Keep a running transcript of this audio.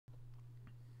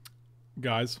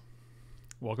Guys,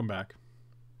 welcome back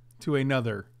to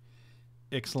another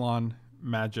Ixalan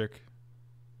Magic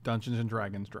Dungeons and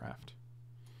Dragons draft.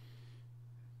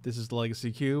 This is the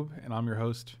Legacy Cube, and I'm your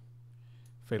host,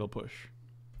 Fatal Push.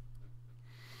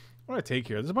 What do I take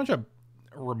here? There's a bunch of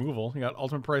removal. You got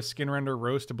Ultimate Price, Skin Render,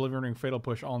 Roast, Oblivion Ring, Fatal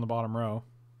Push all in the bottom row.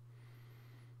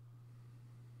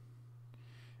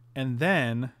 And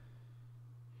then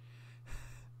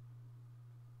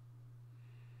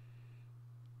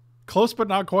close but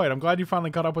not quite. I'm glad you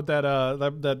finally caught up with that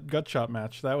that gut shot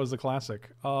match. That was a classic.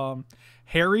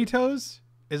 Harritos?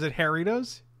 Is it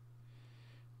Harritos?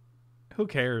 Who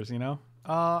cares, you know?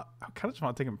 I kind of just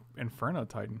want to take an Inferno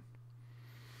Titan.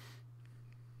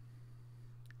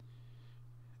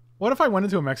 What if I went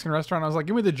into a Mexican restaurant and I was like,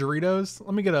 give me the Doritos.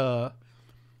 Let me get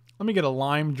a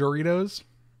lime Doritos.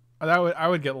 I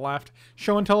would get laughed.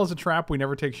 Show and tell is a trap. We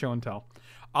never take show and tell.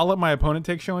 I'll let my opponent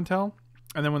take show and tell,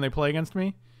 and then when they play against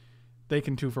me, they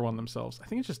can 2-for-1 themselves. I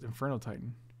think it's just Inferno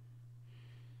Titan.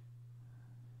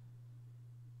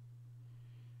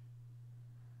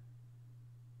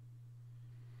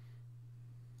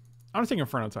 I'm taking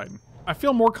Inferno Titan. I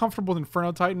feel more comfortable with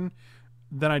Inferno Titan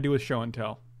than I do with show and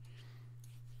tell.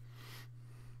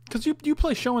 Because you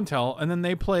play show and tell, and then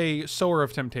they play Sower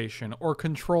of Temptation or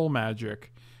Control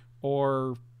Magic,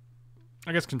 or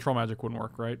I guess Control Magic wouldn't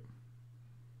work, right?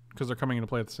 Because they're coming into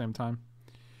play at the same time.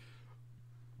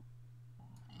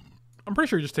 I'm pretty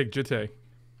sure you just take Jitte.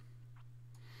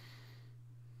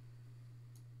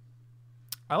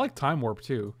 I like Time Warp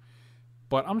too,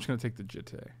 but I'm just going to take the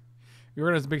Jitte. We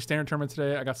were at a big standard tournament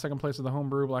today. I got second place with the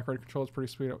homebrew. Black Red Control is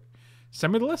pretty sweet.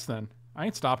 Send me the list then. I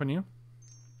ain't stopping you.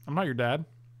 I'm not your dad.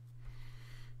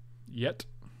 Yet.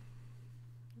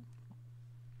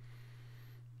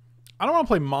 I don't want to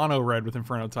play mono red with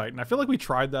Inferno Titan. I feel like we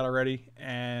tried that already,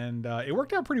 and it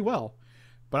worked out pretty well.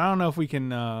 But I don't know if we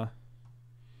can...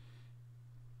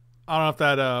 I don't know if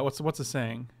that... what's the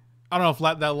saying? I don't know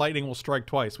if that lightning will strike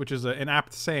twice, which is an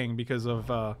apt saying because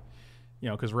of...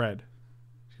 because red.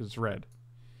 Because it's red.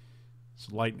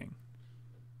 It's lightning.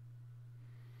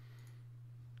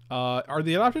 Are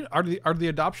the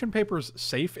adoption papers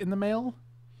safe in the mail?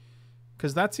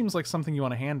 Because that seems like something you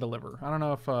want to hand deliver. I don't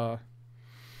know if... I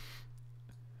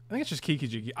think it's just Kiki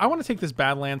Jiki. I want to take this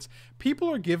Badlands. People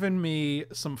are giving me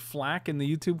some flack in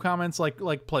the YouTube comments,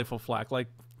 like playful flack, like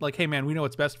hey man, we know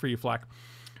what's best for you, flack,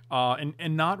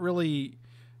 and not really.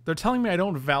 They're telling me I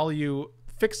don't value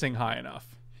fixing high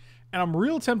enough, and I'm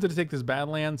real tempted to take this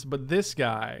Badlands, but this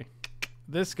guy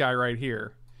right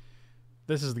here,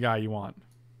 this is the guy you want.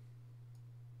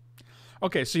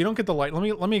 Okay, so you don't get the light.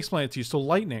 Let me explain it to you. So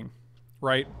lightning,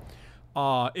 right?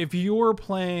 If you're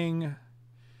playing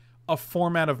a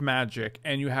format of Magic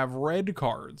and you have red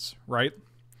cards, right?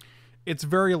 It's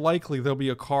very likely there'll be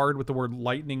a card with the word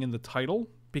lightning in the title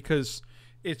because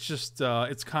it's just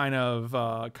it's kind of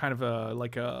a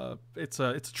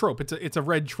trope. It's a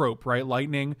red trope, right?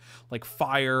 Lightning, like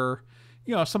fire,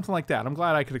 something like that. I'm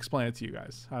glad I could explain it to you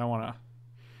guys. I don't want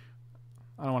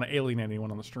to alienate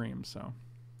anyone on the stream, so.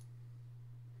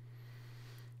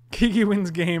 Kiki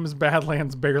wins games,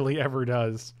 Badlands barely ever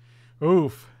does.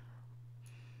 Oof.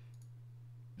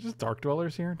 Just Dark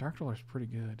Dwellers here. Dark Dwellers pretty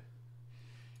good.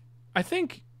 I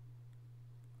think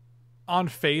on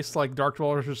face, like Dark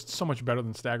Dwellers is so much better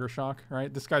than Stagger Shock,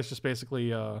 right? This guy's just basically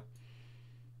he's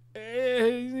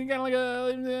kind of like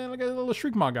a little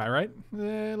Shriekmaw guy, right?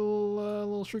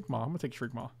 Little Shriekmaw. I'm gonna take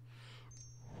Shriekmaw.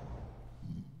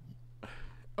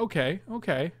 Okay.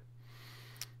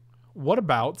 What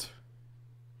about?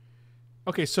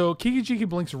 Okay, so Kiki Jiki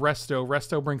blinks Resto.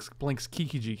 Resto blinks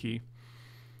Kiki Jiki.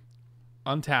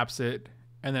 Untaps it,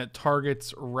 and then it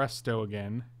targets Resto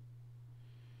again.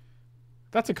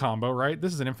 That's a combo, right?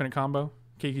 This is an infinite combo.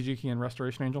 Kiki Jiki and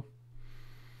Restoration Angel.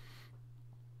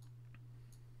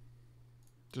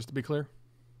 Just to be clear.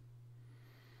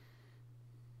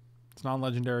 It's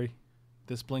non-legendary.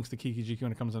 This blinks the Kiki Jiki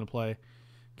when it comes into play.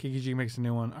 Kiki Jiki makes a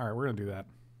new one. Alright, we're going to do that.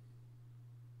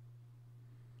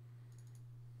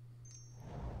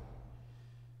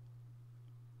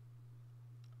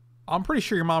 I'm pretty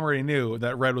sure your mom already knew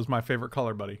that red was my favorite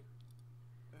color, buddy.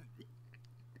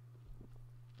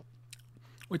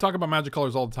 We talk about magic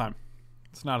colors all the time.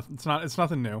 It's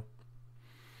nothing new.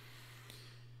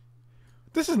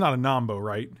 This is not a Nombo,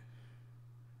 right?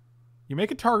 You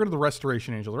make a target of the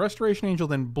Restoration Angel. The Restoration Angel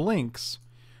then blinks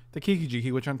the Kiki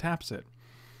Jiki, which untaps it.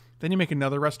 Then you make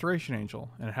another Restoration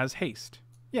Angel, and it has haste.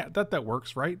 Yeah, that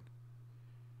works, right?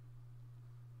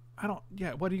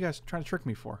 What are you guys trying to trick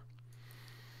me for?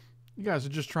 You guys are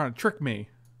just trying to trick me.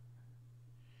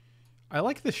 I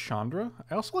like this Chandra.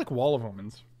 I also like Wall of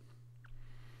Omens.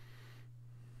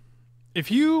 If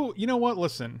you know what,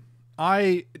 listen.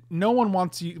 No one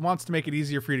wants to make it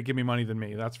easier for you to give me money than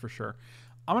me, that's for sure.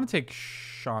 I'm going to take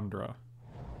Chandra.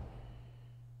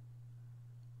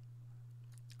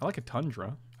 I like a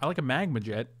Tundra. I like a Magma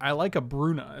Jet. I like a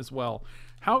Bruna as well.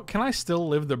 How can I still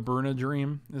live the Bruna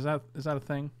dream? Is that a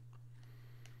thing?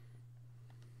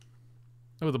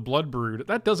 Oh, the Blood Brood.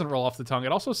 That doesn't roll off the tongue.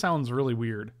 It also sounds really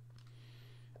weird.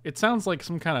 It sounds like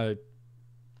some kind of...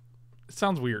 It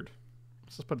sounds weird.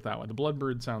 Let's just put it that way. The Blood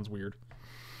Brood sounds weird.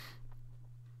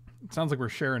 It sounds like we're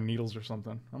sharing needles or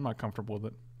something. I'm not comfortable with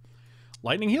it.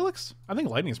 Lightning Helix? I think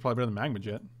Lightning is probably better than Magma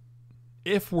Jet.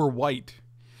 If we're white.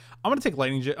 I'm going to take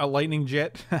Lightning Jet.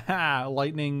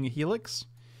 Lightning Helix.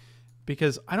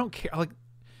 Because I don't care. I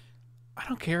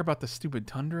don't care about the stupid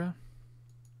Tundra.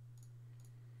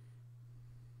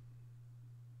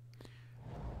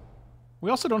 We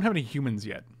also don't have any humans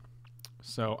yet.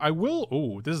 So I will...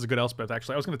 Oh, this is a good Elspeth,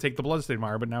 actually. I was going to take the Bloodstained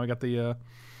Mire, but now we got the...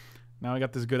 now I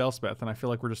got this good Elspeth, and I feel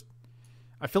like we're just...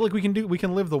 I feel like we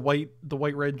can live the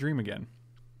white-red dream again.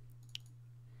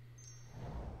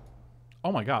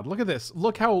 Oh my god, look at this.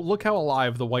 Look how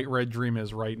alive the white-red dream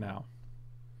is right now.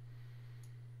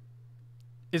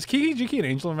 Is Kiki Jiki and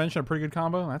Angel Invention a pretty good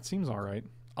combo? That seems alright.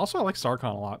 Also, I like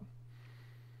Sarkon a lot.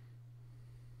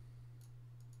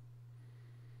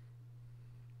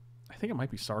 I think it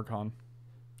might be Sarkon.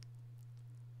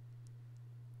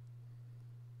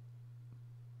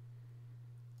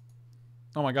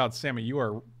 Oh my god, Sammy, you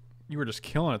were just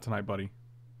killing it tonight, buddy.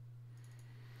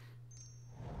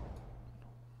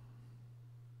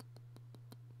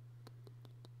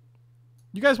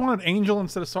 You guys wanted Angel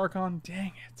instead of Sarkon?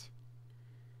 Dang it.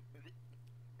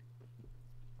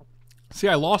 See,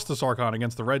 I lost to Sarkon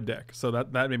against the red deck, so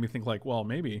that made me think like, well,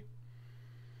 maybe.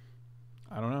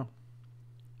 I don't know.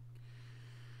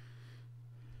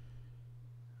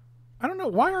 I don't know.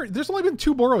 Why there's only been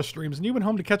 2 Boros streams, and you've been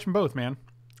home to catch them both, man.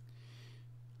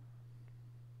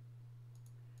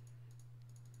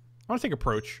 I want to take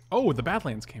Approach. Oh, the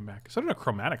Badlands came back. So did a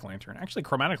Chromatic Lantern. Actually,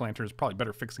 Chromatic Lantern is probably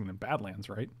better fixing than Badlands,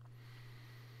 right?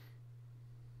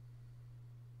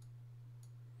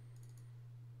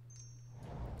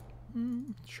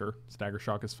 Sure. Stagger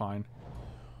Shock is fine.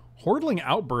 Hordling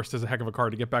Outburst is a heck of a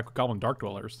card to get back with Goblin Dark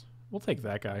Dwellers. We'll take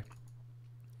that guy.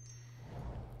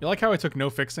 You like how I took no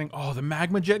fixing? Oh, the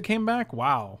Magma Jet came back?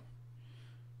 Wow.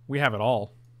 We have it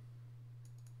all.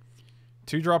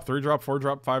 2-drop, 3-drop,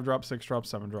 4-drop, 5-drop, 6-drop,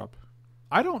 7-drop.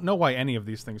 I don't know why any of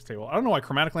these things tabled. I don't know why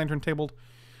Chromatic Lantern tabled.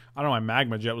 I don't know why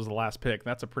Magma Jet was the last pick.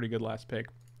 That's a pretty good last pick.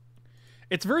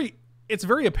 It's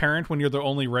very apparent when you're the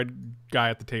only red guy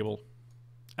at the table.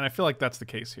 And I feel like that's the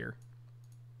case here.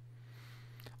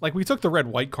 Like, we took the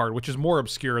red-white card, which is more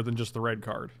obscure than just the red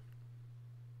card.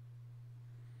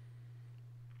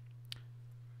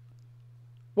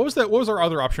 What was our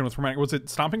other option with Chromatic? Was it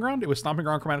Stomping Ground? It was Stomping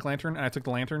Ground, Chromatic Lantern, and I took the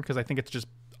Lantern because I think it's just...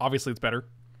 Obviously, it's better.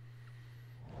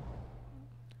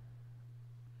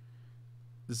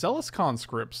 Zealous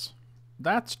Conscripts.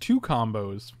 That's 2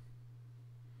 combos.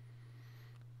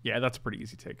 Yeah, that's a pretty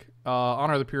easy take.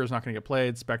 Honor of the Pure is not going to get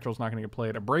played. Spectral's not going to get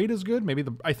played. A Braid is good.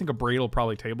 I think a Braid will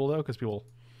probably table, though, because people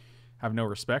have no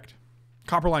respect.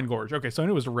 Copperline Gorge. Okay, so I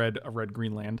knew it was a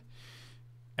red-green land.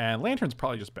 And Lantern's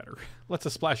probably just better. Lets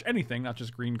us splash anything, not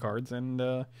just green cards. And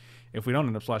if we don't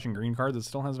end up splashing green cards, it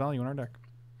still has value in our deck.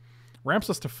 Ramps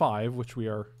us to 5, which we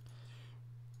are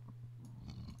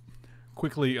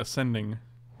quickly ascending.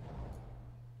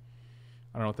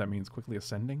 I don't know what that means. Quickly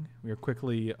ascending? We are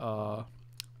quickly...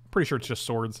 pretty sure it's just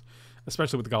swords,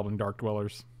 especially with the Goblin Dark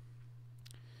Dwellers.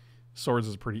 Swords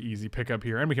is a pretty easy pickup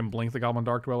here. And we can blink the Goblin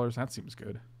Dark Dwellers. That seems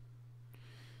good.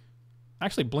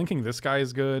 Actually, blinking this guy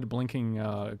is good. Blinking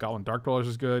Goblin Dark Dwellers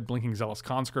is good. Blinking Zealous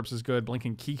Conscripts is good.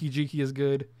 Blinking Kiki Jiki is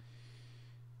good.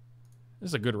 This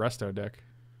is a good resto deck.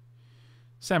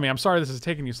 Sammy, I'm sorry this is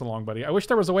taking you so long, buddy. I wish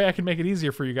there was a way I could make it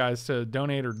easier for you guys to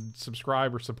donate or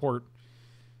subscribe or support.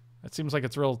 It seems like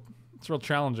it's real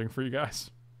challenging for you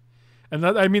guys. And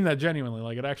I mean that genuinely.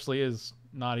 Like, it actually is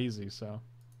not easy, so.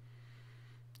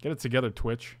 Get it together,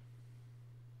 Twitch.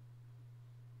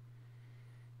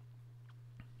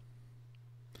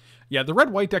 Yeah, the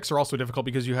red-white decks are also difficult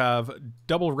because you have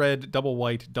double red, double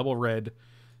white, double red,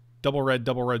 double red,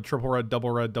 double red, triple red, double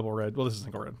red, double red. Well, this is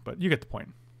single red, but you get the point.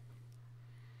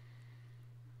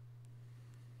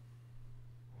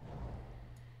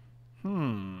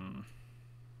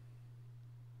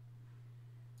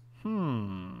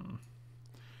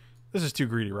 This is too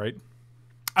greedy, right?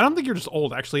 I don't think you're just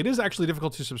old, actually. It is actually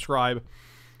difficult to subscribe,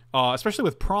 especially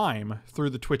with Prime, through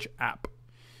the Twitch app.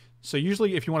 So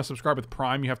usually if you want to subscribe with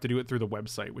Prime, you have to do it through the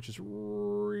website, which is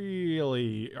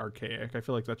really archaic. I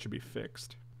feel like that should be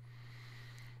fixed.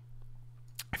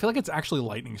 feel like it's actually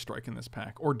Lightning Strike in this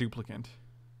pack, or Duplicant.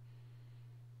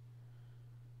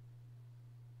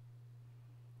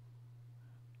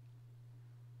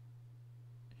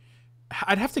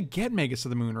 I'd have to get Magus to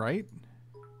the Moon, right?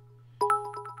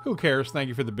 Who cares? Thank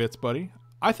you for the bits, buddy.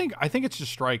 I think it's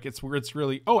just Strike. It's where it's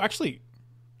really... Oh, actually...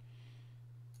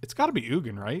 It's got to be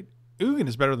Ugin, right? Ugin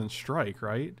is better than Strike,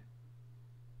 right?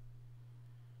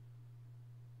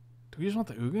 Do we just want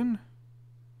the Ugin?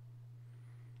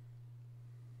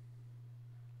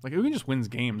 Like, Ugin just wins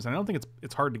games, and I don't think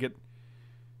it's hard to get...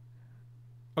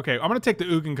 Okay, I'm going to take the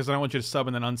Ugin because I don't want you to sub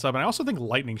and then unsub, and I also think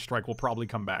Lightning Strike will probably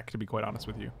come back, to be quite honest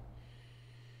with you.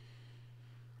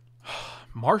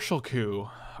 Marshall Coup.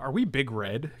 Are we big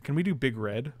red? Can we do big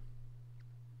red?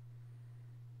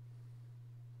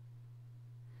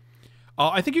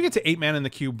 I think you get to 8 mana in the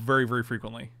cube very, very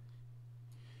frequently.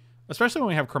 Especially when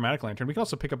we have Chromatic Lantern. We can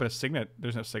also pick up a Signet.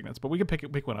 There's no Signets, but we can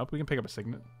pick one up. We can pick up a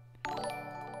Signet.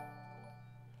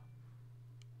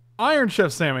 Iron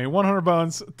Chef Sammy, 100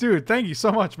 bones. Dude, thank you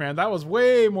so much, man. That was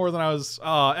way more than I was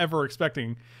ever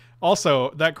expecting. Also,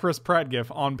 that Chris Pratt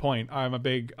gif, on point. I'm a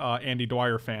big Andy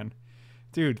Dwyer fan.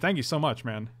 Dude, thank you so much,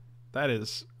 man. That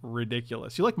is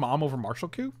ridiculous. You like Mom over Marshall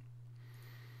Coup?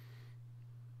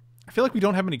 I feel like we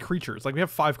don't have many creatures. Like, we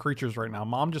have 5 creatures right now.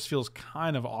 Mom just feels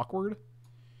kind of awkward.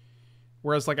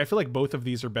 Whereas, like, I feel like both of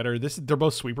these are better. They're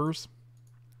both sweepers.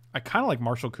 I kind of like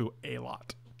Marshall Coup a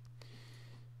lot.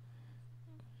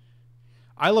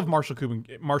 I love Marshall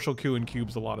Coup in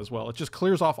cubes a lot as well. It just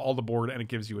clears off all the board and it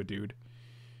gives you a dude.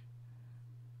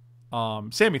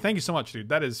 Sammy, thank you so much, dude.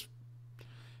 That is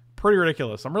pretty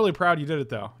ridiculous. I'm really proud you did it,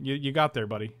 though. You got there,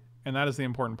 buddy. And that is the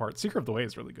important part. Seeker of the Way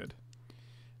is really good.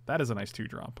 That is a nice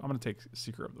 2-drop. I'm going to take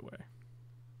Seeker of the Way.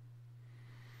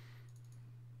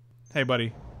 Hey,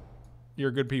 buddy.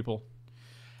 You're good people.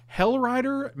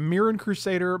 Hellrider, Mirren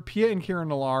Crusader, Pia and Kieran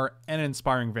Nalaar, and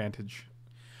Inspiring Vantage.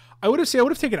 I would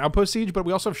have taken Outpost Siege, but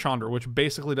we also have Chandra, which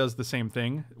basically does the same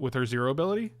thing with her 0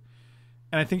 ability.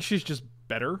 And I think she's just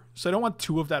better. So I don't want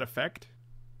 2 of that effect.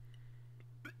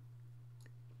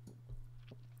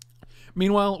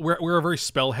 Meanwhile, we're a very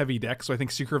spell-heavy deck, so I think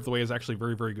Seeker of the Way is actually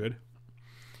very, very good.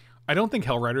 I don't think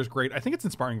Hellrider is great. I think it's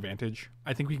Inspiring Vantage.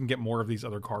 I think we can get more of these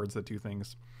other cards that do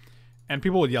things. And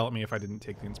people would yell at me if I didn't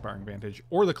take the Inspiring Vantage.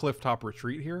 Or the Clifftop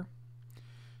Retreat here.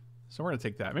 So we're going to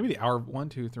take that. Maybe the Hour. 1,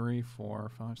 2, 3,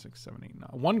 4, 5, 6, 7, 8,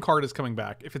 9. 1 card is coming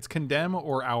back. If it's Condemn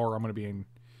or Hour, I'm going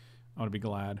to be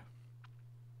glad.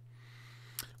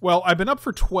 Well, I've been up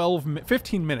for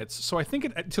 15 minutes. So I think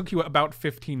it took you about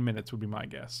 15 minutes would be my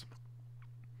guess.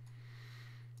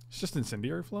 It's just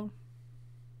Incendiary Flow.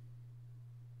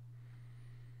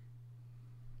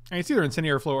 And it's either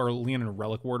Incendiary Flow or Leonin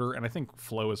Relic Warder, and I think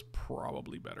Flow is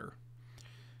probably better.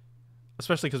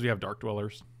 Especially because we have Dark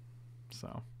Dwellers.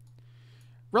 So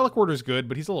Relic Warder is good,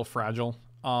 but he's a little fragile.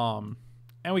 And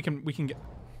we can get...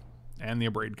 And the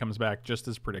Abrade comes back just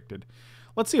as predicted.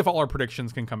 Let's see if all our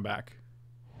predictions can come back.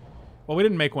 Well, we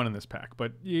didn't make one in this pack,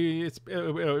 but it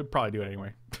would probably do it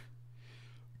anyway.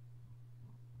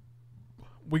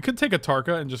 We could take a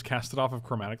Tarka and just cast it off of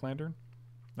Chromatic Lantern.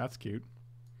 That's cute.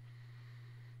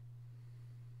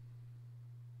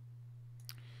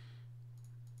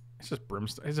 It's just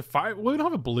Brimstone. Is it 5? Well, we don't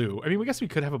have a blue. I mean, I guess we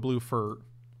could have a blue for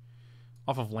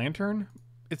off of Lantern.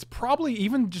 It's probably,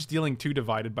 even just dealing 2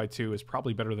 divided by 2 is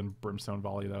probably better than Brimstone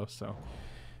Volley, though. So,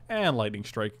 and Lightning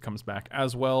Strike comes back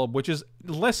as well, which is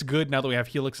less good now that we have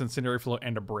Helix, Incendiary Flow,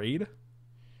 and Abrade.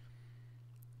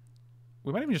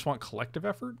 We might even just want Collective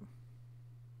Effort.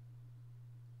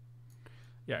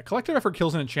 Yeah, Collective Effort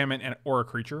kills an enchantment or a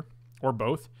creature, or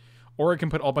both. Or it can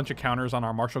put a bunch of counters on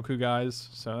our Marshall Coup guys,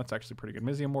 so that's actually pretty good.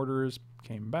 Mizium Mortars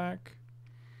came back.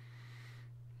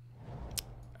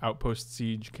 Outpost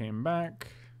Siege came back.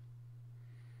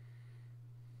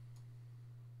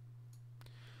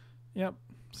 Yep,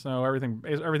 so everything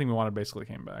we wanted basically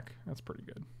came back. That's pretty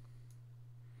good.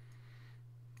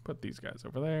 Put these guys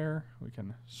over there. We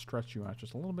can stretch you out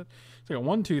just a little bit. So we got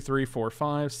 1, 2, 3, 4,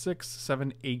 5, 6,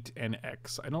 7, 8, and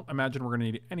X. I don't imagine we're going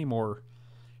to need any more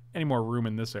room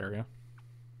in this area.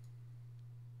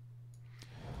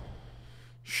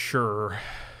 Sure.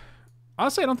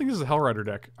 Honestly, I don't think this is a Hellrider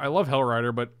deck. I love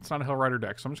Hellrider, but it's not a Hellrider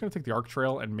deck. So I'm just going to take the Arc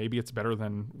Trail, and maybe it's better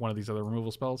than one of these other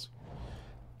removal spells.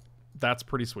 That's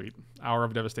pretty sweet. Hour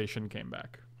of Devastation came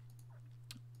back.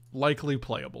 Likely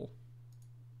playable.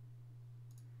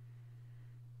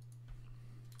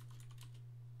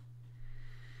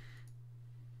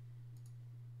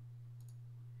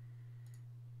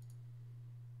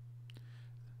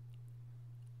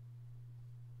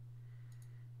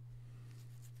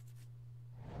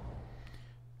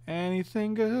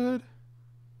 Anything good?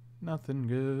 Nothing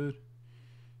good.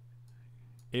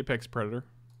 Apex Predator.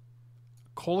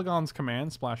 Kolagon's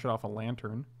Command, splash it off a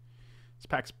Lantern. This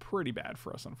pack's pretty bad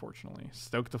for us, unfortunately.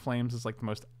 Stoke the Flames is like the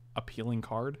most appealing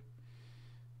card.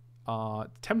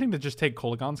 Tempting to just take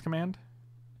Kolagon's Command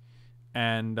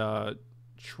and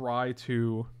try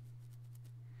to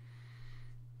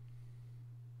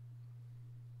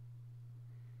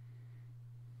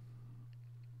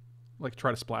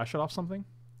try to splash it off something.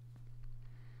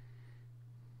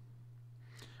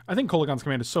 I think Kolagon's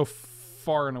Command is so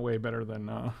far and away better than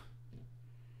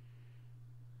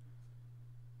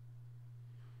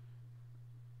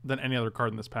any other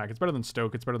card in this pack. It's better than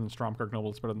Stoke. It's better than Stromkirk Noble.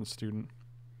 It's better than Student.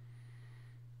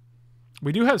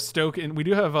 We do have Stoke, and we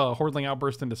do have Hordling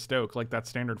Outburst into Stoke, like that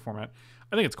standard format.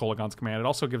 I think it's Kolagon's Command. It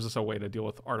also gives us a way to deal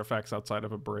with artifacts outside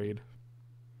of a Braid.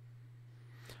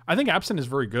 I think Absent is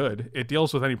very good. It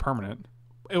deals with any permanent.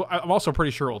 I'm also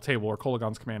pretty sure it will table, or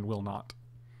Kolagon's Command will not.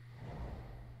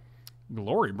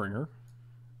 Glorybringer.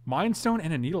 Mindstone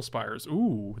and a Needle Spires.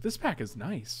 Ooh, this pack is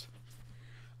nice.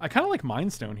 I kind of like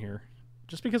Mindstone here.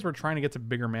 Just because we're trying to get to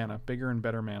bigger mana. Bigger and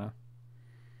better mana.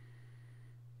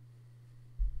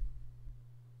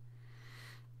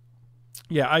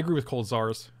 Yeah, I agree with Cold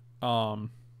Zars.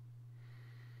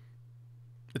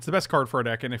 It's the best card for our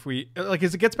deck, and if we... Like,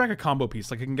 as it gets back a combo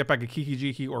piece. Like, it can get back a Kiki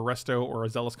Jiki or Resto or a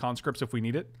Zealous Conscripts if we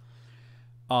need it.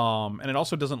 And it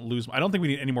also doesn't lose... I don't think we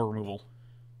need any more removal.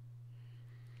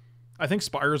 I think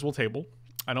Spires will table.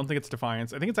 I don't think it's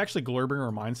Defiance. I think it's actually Glorybringer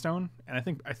or Mindstone, and I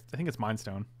think it's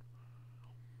Mindstone.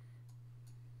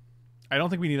 I don't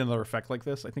think we need another effect like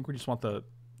this. I think we just want the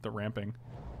ramping.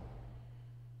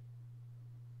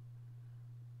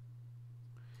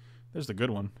 There's the good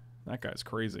one. That guy's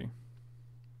crazy.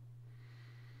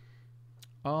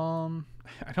 I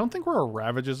don't think we're a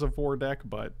Ravages of War deck,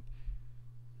 but...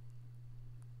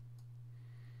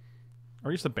 Are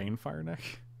we just a Banefire deck?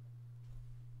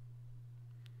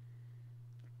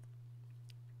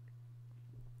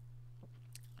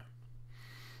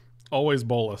 Always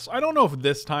Bolus. I don't know if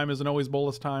this time is an Always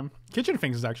Bolus time. Kitchen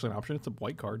Finks is actually an option. It's a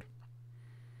white card.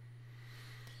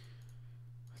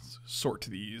 Let's sort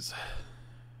these.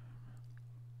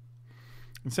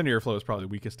 Incendiary Flow is probably the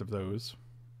weakest of those.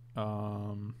 I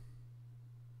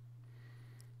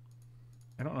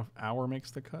don't know if Hour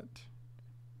makes the cut.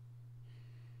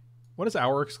 What does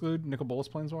Hour exclude? Nicol Bolas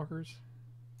Planeswalkers?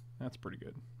 That's pretty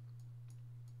good.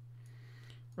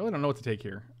 Really don't know what to take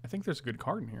here. I think there's a good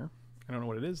card in here. I don't know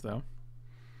what it is, though.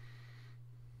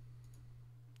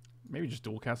 Maybe just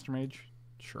Dualcaster Mage?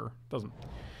 Sure. Doesn't.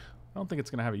 I don't think it's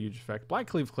going to have a huge effect. Black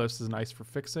Cleave Cliffs is nice for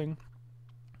fixing.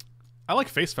 I like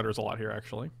Face Fetters a lot here,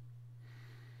 actually.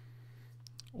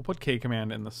 We'll put K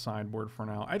Command in the sideboard for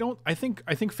now. I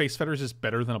think Face Fetters is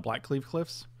better than a Black Cleave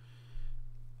Cliffs.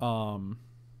 We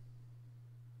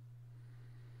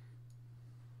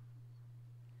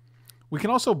can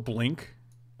also blink.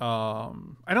 I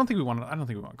don't think we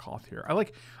want Koth here. I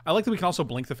like that we can also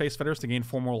blink the Face Fetters to gain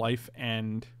 4 more life.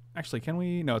 And actually, can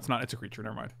we? No, it's not. It's a creature.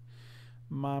 Never mind.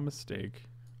 My mistake.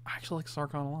 I actually like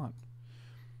Sarkhan a lot.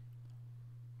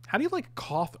 How do you like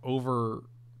Koth over?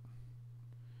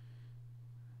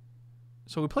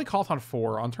 So we play Koth on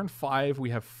 4. On turn 5, we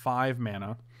have 5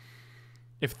 mana.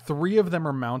 If 3 of them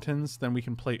are mountains, then we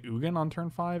can play Ugin on turn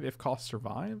 5 if Koth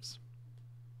survives.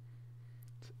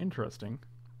 It's interesting.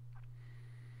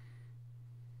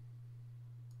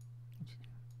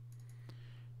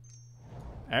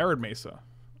 Arid Mesa.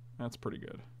 That's pretty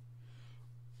good.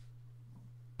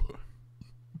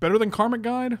 Better than Karmic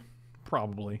Guide?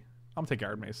 Probably. I'm going to take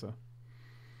Arid Mesa.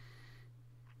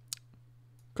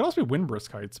 Could also be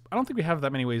Windbrisk Heights. I don't think we have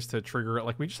that many ways to trigger it.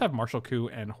 Like, we just have Martial Coup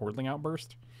and Hordling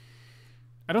Outburst.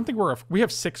 I don't think we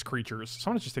have 6 creatures, so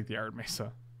I'm going to just take the Arid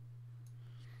Mesa.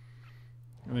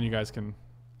 And then you guys can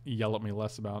yell at me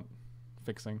less about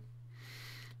fixing.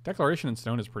 Declaration in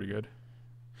Stone is pretty good.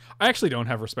 I actually don't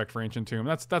have respect for Ancient Tomb.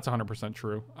 That's 100%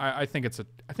 true. I think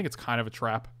it's kind of a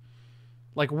trap.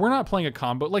 Like, we're not playing a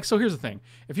combo. Like, so here's the thing.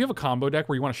 If you have a combo deck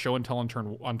where you want to show and tell on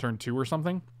turn 2 or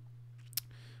something,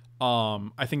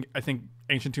 I think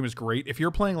Ancient Tomb is great. If you're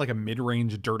playing like a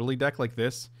mid-range dirtily deck like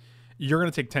this, you're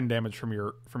going to take 10 damage from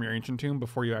your Ancient Tomb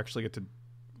before you actually get to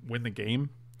win the game.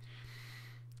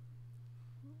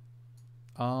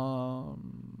 I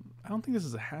don't think this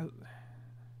is a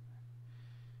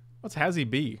What's Hazy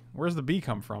B? Where's the B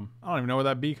come from? I don't even know where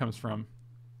that B comes from.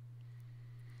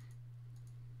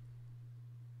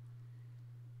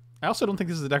 I also don't think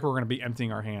this is a deck where we're going to be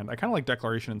emptying our hand. I kind of like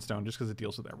Declaration in Stone just because it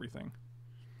deals with everything.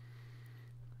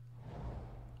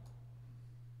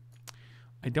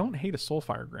 I don't hate a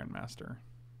Soulfire Grandmaster.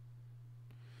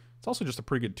 It's also just a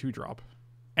pretty good 2-drop.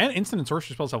 And instant and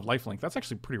sorcery spells have lifelink. That's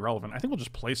actually pretty relevant. I think we'll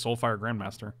just play Soulfire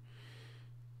Grandmaster.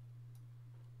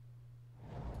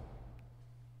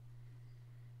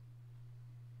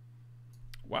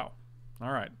 Wow.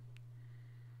 All right.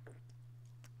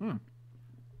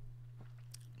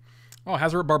 Oh,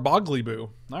 Hazard Barbogly Boo.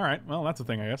 All right. Well, that's a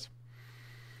thing, I guess.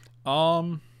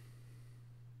 Oh,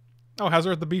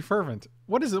 Hazard the Bee Fervent.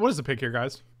 What is it? What is the pick here,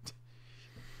 guys?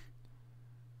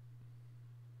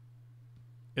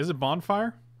 Is it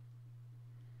Bonfire?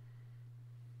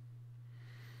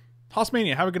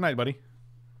 Hossmania, have a good night, buddy.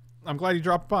 I'm glad you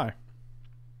dropped by.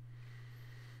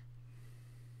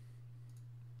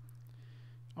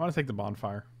 I want to take the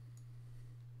Bonfire.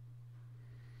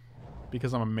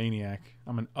 Because I'm a maniac.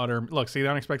 I'm an utter... Look, see, the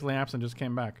Unexpectedly Absent just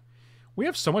came back. We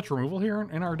have so much removal here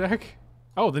in our deck.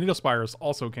 Oh, the Needle Spires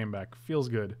also came back. Feels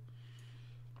good.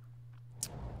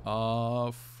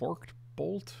 Forked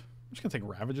Bolt. I'm just going to take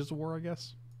Ravages of War, I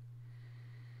guess.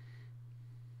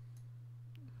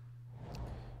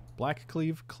 Black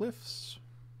Cleave Cliffs.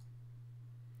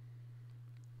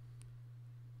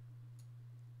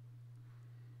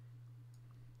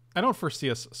 I don't foresee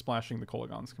us splashing the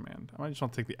Kolaghan's Command. I might just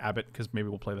want to take the Abbot because maybe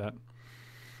we'll play that.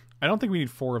 I don't think we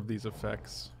need 4 of these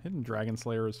effects. Hidden Dragon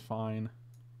Slayer is fine.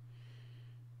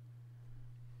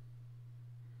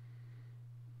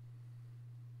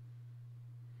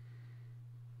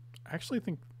 I actually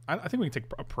think I think we can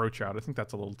take Approach out. I think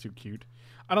that's a little too cute.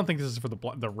 I don't think this is for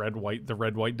the red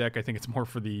white deck. I think it's more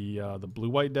for the blue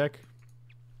white deck.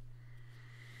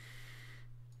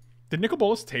 Did Nicol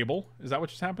Bolas table? Is that what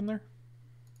just happened there?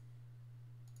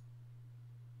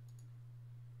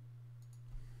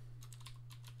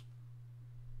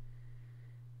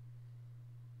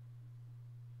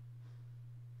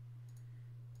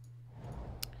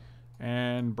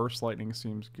 And Burst Lightning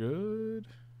seems good.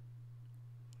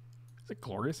 Is it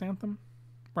Glorious Anthem?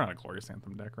 We're not a Glorious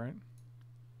Anthem deck, right?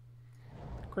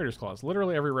 Crater's Claws.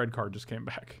 Literally every red card just came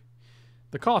back.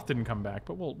 The Koth didn't come back,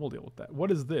 but we'll deal with that.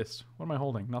 What is this? What am I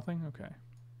holding? Nothing? Okay.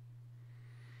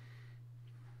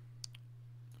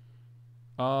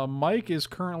 Mike is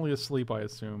currently asleep, I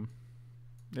assume.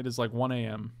 It is like 1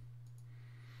 a.m.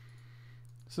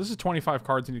 So this is 25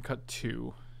 cards. I need to cut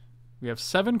 2. We have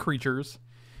 7 creatures.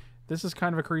 This is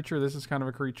kind of a creature. This is kind of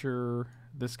a creature.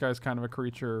 This guy's kind of a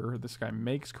creature. This guy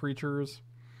makes creatures.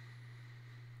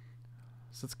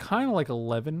 So it's kind of like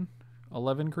 11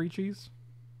 creatures.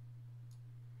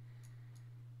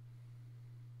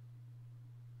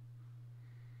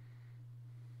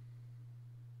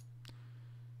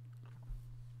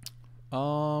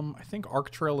 I think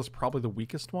Arc Trail is probably the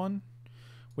weakest one.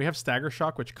 We have Stagger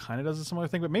Shock, which kind of does a similar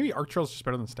thing, but maybe Arc Trail is just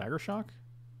better than Stagger Shock.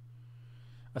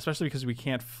 Especially because we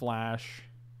can't flash.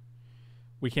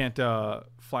 We can't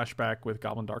flash back with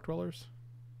Goblin Dark Dwellers.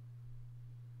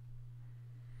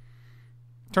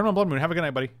 Turn on Blood Moon. Have a good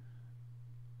night, buddy.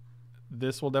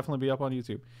 This will definitely be up on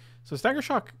YouTube. So Stagger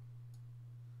Shock.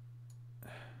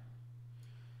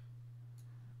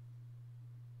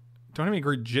 Don't have any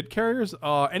great Jit carriers?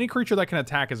 Any creature that can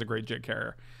attack is a great Jit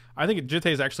carrier. I think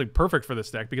Jitte is actually perfect for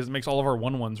this deck because it makes all of our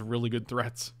 1/1s really good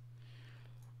threats.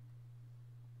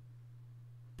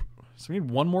 So we need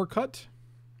 1 more cut.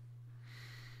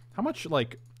 How much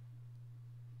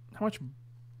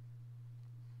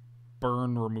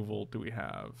burn removal do we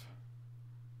have?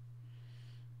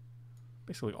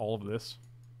 Basically all of this.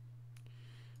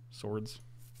 Swords.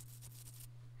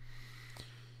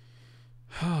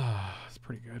 It's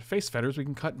pretty good. Face Fetters we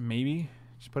can cut maybe.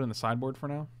 Just put it in the sideboard for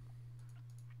now.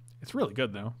 It's really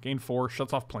good though. Gain 4,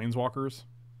 shuts off Planeswalkers.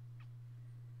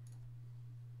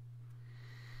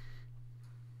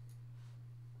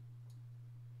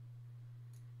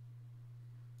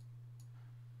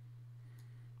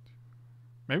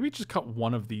 Maybe we just cut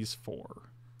 1 of these 4.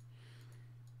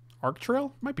 Arc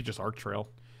Trail? Might be just Arc Trail.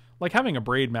 Like having a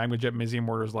Braid, Magma Jet, Mizium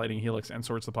Mortars, Lightning Helix, and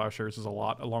Swords to Plowshares is a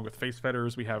lot, along with Face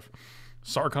Fetters. We have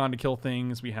Sarkhan to kill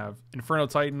things. We have Inferno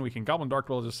Titan. We can Goblin Dark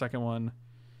Dweller as a second one.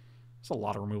 It's a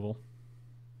lot of removal.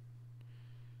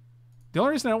 The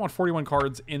only reason I don't want 41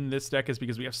 cards in this deck is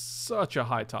because we have such a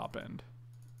high top end.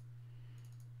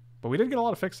 But we did get a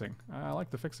lot of fixing. I like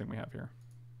the fixing we have here.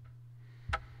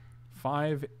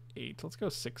 5, 8. Let's go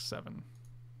 6, 7.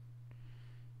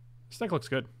 This deck looks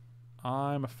good.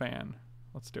 I'm a fan.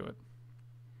 Let's do it.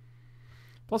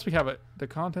 Plus we have the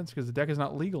contents because the deck is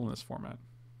not legal in this format.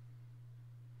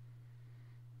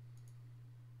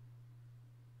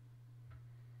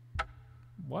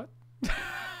 What?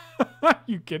 Are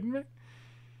you kidding me?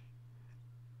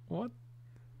 What?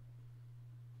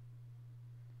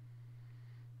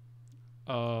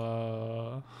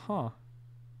 Huh.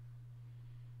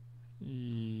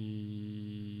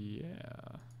 Yeah.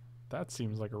 That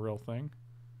seems like a real thing.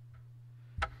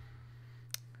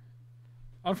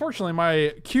 Unfortunately,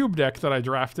 my cube deck that I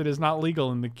drafted is not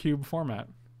legal in the cube format.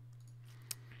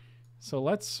 So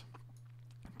let's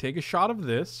take a shot of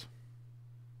this.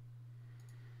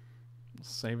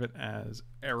 Save it as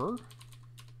error.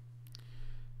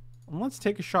 And let's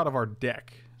take a shot of our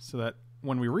deck so that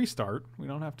when we restart, we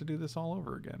don't have to do this all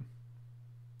over again.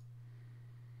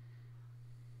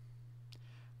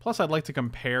 Plus, I'd like to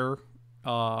compare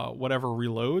whatever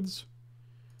reloads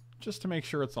just to make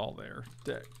sure it's all there.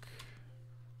 Deck.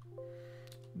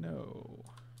 No.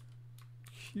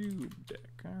 Cube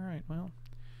deck. Alright, well.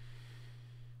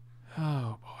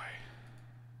 Oh, boy.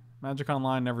 Magic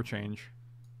Online never change.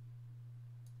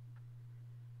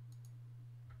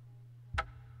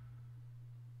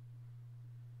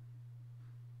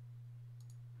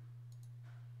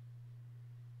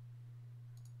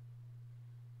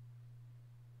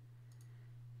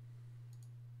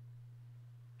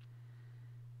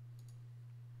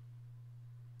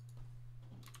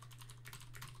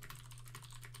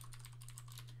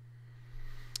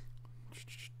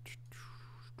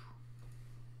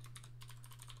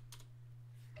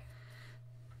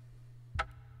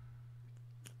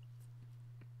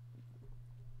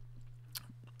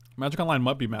 Magic Online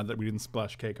might be mad that we didn't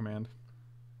splash K command.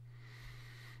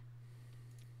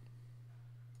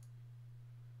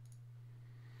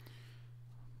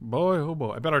 Boy, oh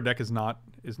boy. I bet our deck is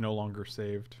no longer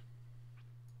saved.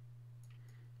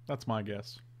 That's my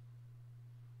guess.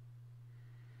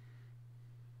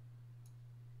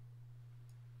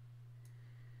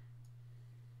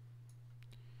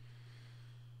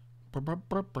 How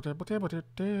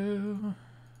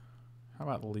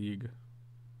about League?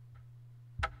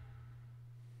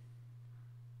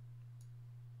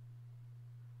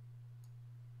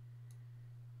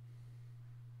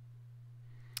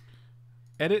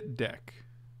 Edit deck.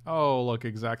 Oh, look,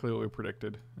 exactly what we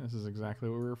predicted. This is exactly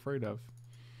what we were afraid of.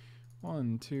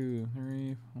 1, 2,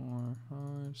 3, 4,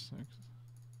 5, 6.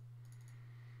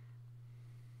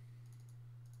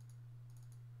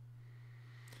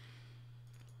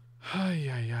 Ay,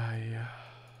 ay, ay.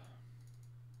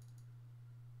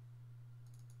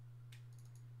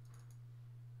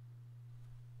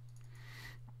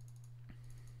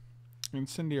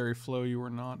 Incendiary Flow, you were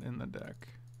not in the deck.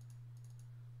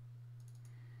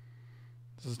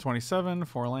 This is 27,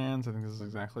 4 lands. I think this is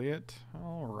exactly it.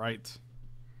 All right.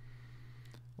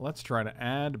 Let's try to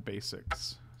add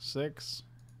basics. 6,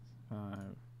 5.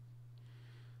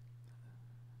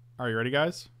 Are you ready,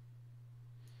 guys?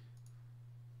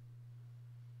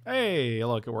 Hey,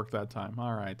 look, it worked that time.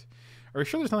 All right. Are we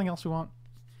sure there's nothing else we want?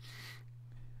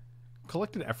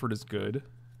 Collected Effort is good.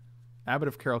 Abbot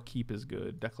of Carol Keep is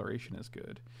good. Declaration is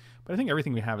good. But I think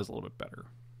everything we have is a little bit better.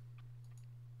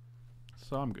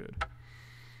 So I'm good.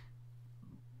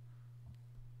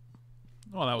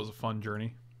 Oh, that was a fun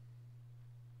journey.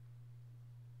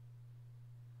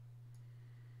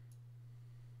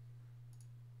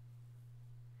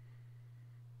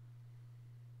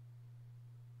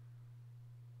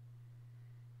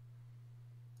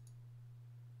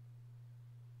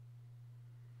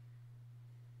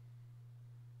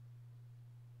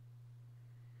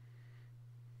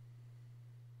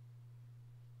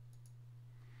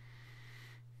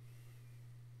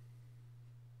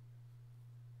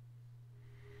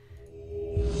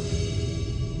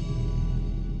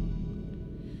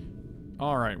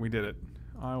 All right, we did it.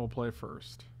 I will play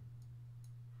first.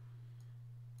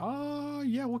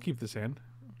 Yeah, we'll keep this hand.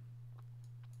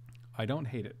 I don't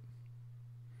hate it.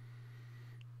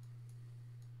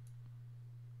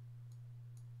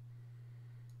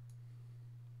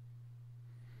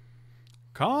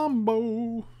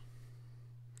 Combo.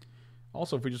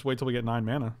 Also, if we just wait till we get 9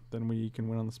 mana, then we can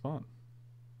win on the spot.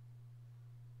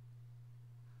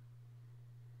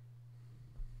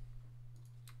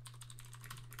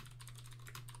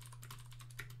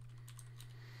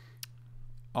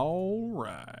 All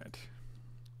right.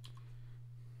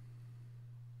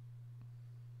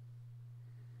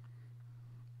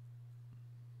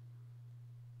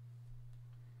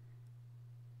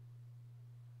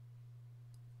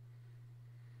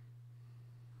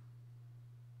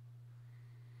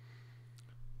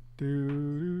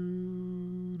 Do.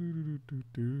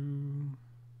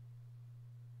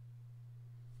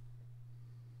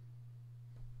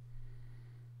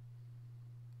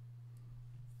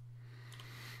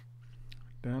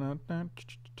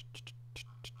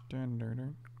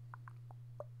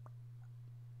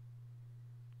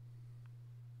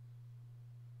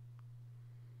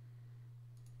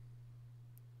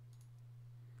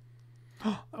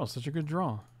 That was such a good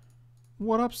draw.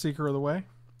 What up, Seeker of the Way?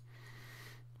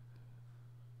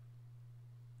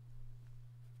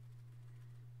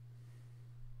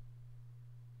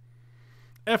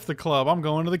 F the club. I'm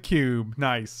going to the cube.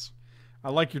 Nice. I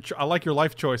like your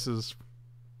life choices.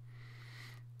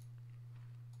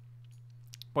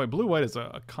 Boy, blue-white is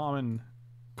a common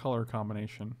color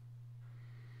combination.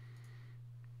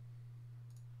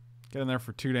 Get in there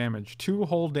for 2 damage. 2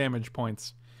 whole damage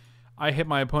points. I hit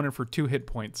my opponent for 2 hit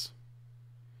points.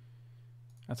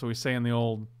 That's what we say in the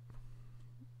old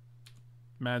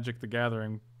Magic the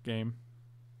Gathering game.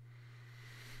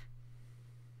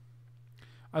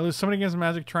 I lose somebody against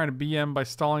Magic trying to BM by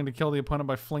stalling to kill the opponent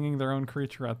by flinging their own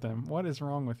creature at them. What is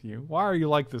wrong with you? Why are you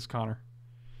like this, Connor?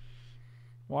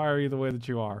 Why are you the way that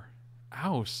you are?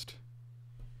 Oust.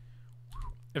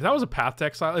 If that was a path to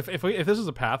exile, if this was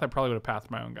a path, I probably would have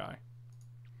pathed my own guy.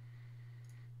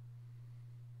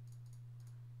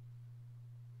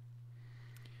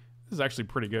 This is actually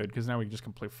pretty good because now we just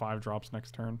can play 5 drops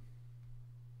next turn.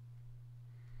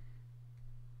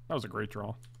 That was a great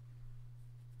draw.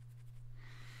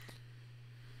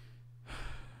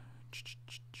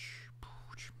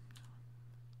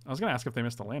 I was going to ask if they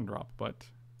missed a land drop, but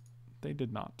they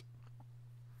did not.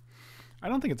 I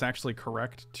don't think it's actually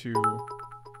correct to...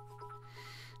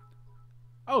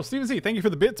 Oh, Steven Z, thank you for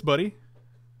the bits, buddy.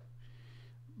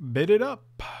 Bid it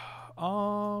up.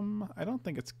 I don't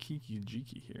think it's Kiki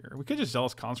Jiki here. We could just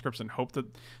Zealous Conscripts and hope that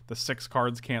the 6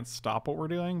 cards can't stop what we're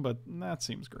doing, but that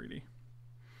seems greedy.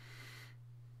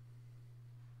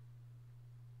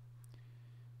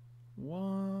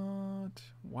 What?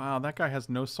 Wow, that guy has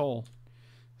no soul.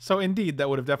 So indeed, that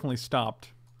would have definitely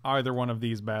stopped either one of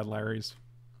these bad Larrys.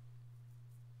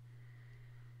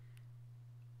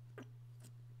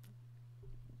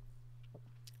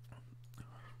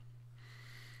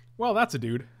 Well, that's a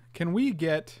dude. Can we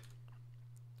get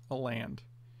a land?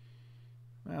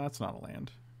 Well, that's not a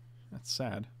land. That's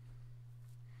sad.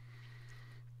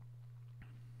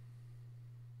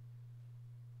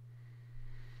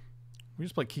 We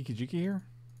just play Kiki Jiki here?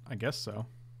 I guess so.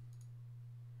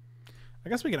 I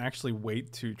guess we can actually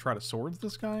wait to try to swords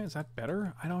this guy. Is that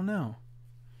better? I don't know.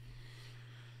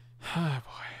 Ah,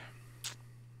 boy.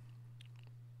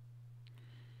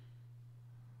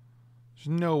 There's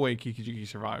no way Kiki Jiki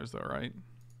survives, though, right?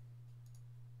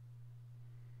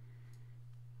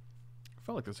 I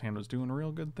felt like this hand was doing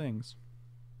real good things.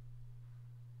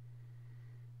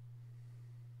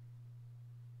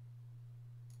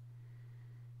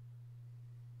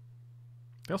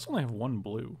 They also only have 1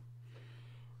 blue.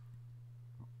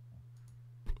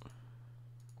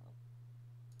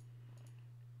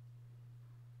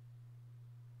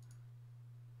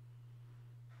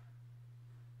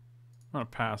 I'm going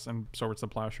to pass and Swords to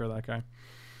Plowshare that guy.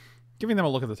 Giving them a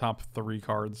look at the top 3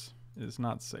 cards is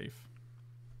not safe.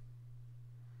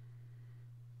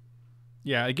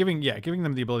 Yeah, giving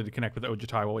them the ability to connect with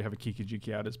Ojitai while we have a Kiki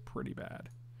Jiki out is pretty bad.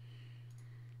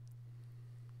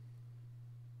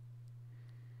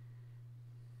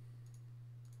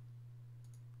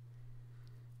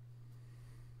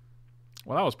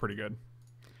 Well, that was pretty good.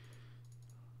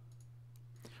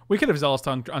 We could have Zealous to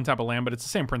untap a land, but it's the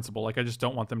same principle. Like, I just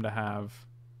don't want them to have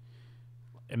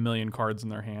a million cards in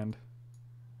their hand.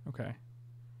 Okay.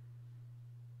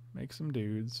 Make some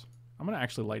dudes. I'm going to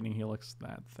actually Lightning Helix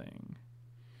that thing.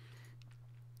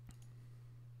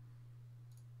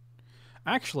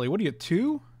 Actually, what do you,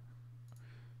 2?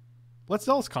 Let's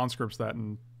Zealous Conscripts that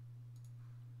and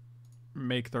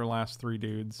make their last 3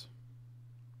 dudes.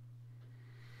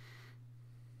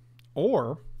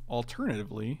 Or,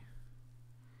 alternatively...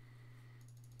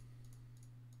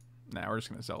 Nah, we're just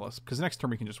going to Zealous. Because next turn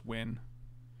we can just win.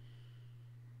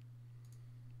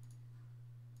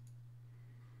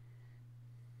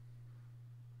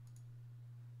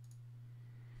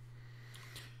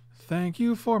 Thank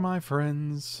you for my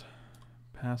friends.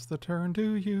 Pass the turn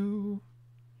to you.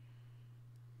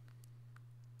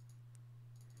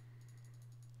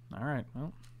 Alright,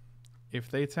 well. If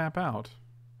they tap out...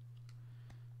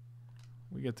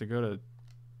 We get to go to...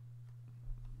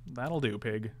 That'll do,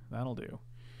 pig. That'll do.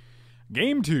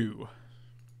 Game 2.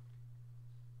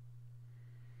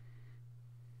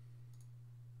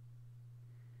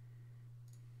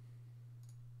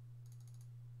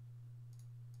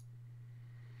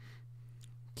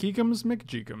 Keekums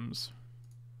McJeekums.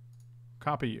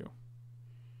 Copy you.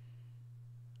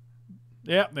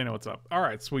 Yeah, they know what's up. All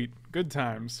right, sweet. Good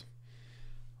times.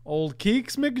 Old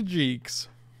Keeks McJeeks.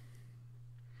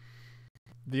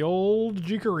 The old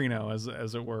Jeekarino,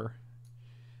 as it were.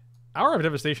 Hour of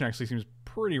Devastation actually seems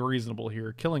pretty reasonable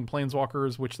here. Killing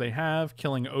Planeswalkers, which they have.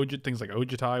 Killing things like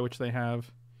Ojitai, which they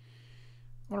have.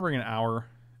 I'm going to bring an Hour,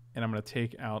 and I'm going to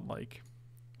take out, like...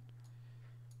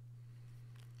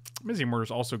 Mizzy Mortar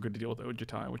is also good to deal with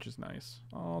Ojitai, which is nice.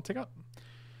 I'll take out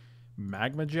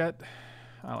Magma Jet.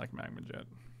 I like Magma Jet.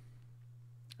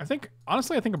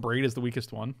 Honestly, I think a Braid is the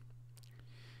weakest one.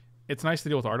 It's nice to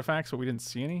deal with artifacts, but we didn't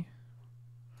see any.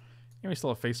 And we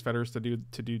still have face fetters to do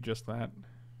just that.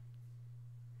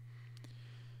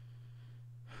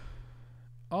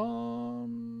 I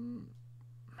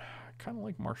kind of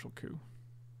like Martial Coup.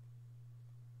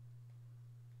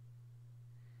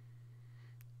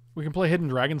 We can play Hidden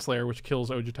Dragon Slayer, which kills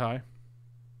Ojutai.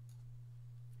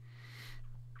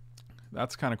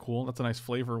 That's kind of cool. That's a nice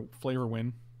flavor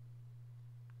win.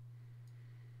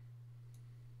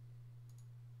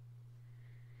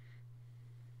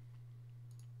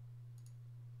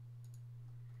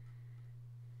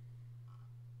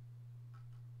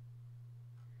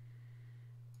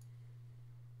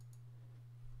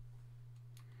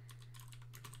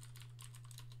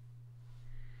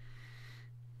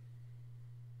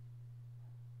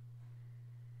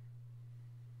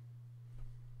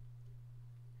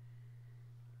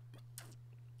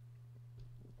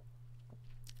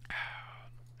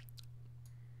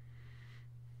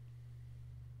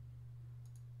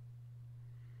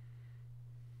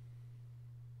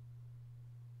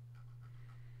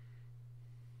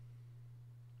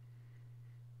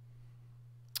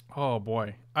 Oh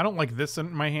boy. I don't like this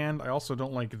in my hand. I also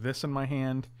don't like this in my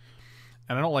hand.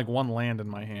 And I don't like one land in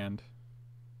my hand.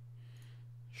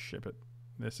 Ship it.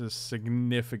 This is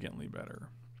significantly better.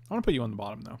 I want to put you on the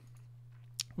bottom though.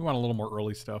 We want a little more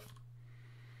early stuff.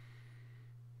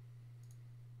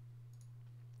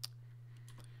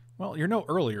 Well, you're no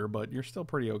earlier, but you're still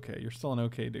pretty okay. You're still an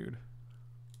okay dude.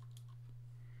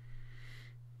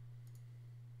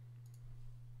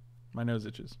 My nose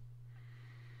itches.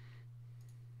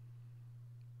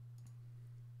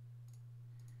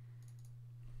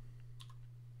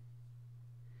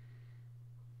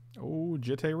 Oh,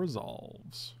 Jitte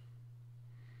resolves.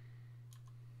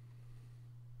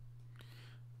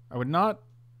 I would not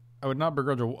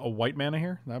begrudge a white mana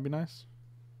here. That'd be nice.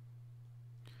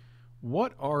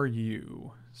 What are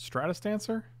you? Stratus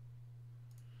Dancer?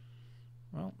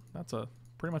 Well, that's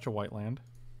pretty much a white land.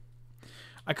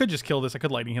 I could just kill this. I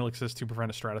could Lightning Helix this to prevent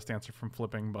a Stratus Dancer from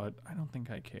flipping, but I don't think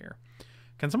I care.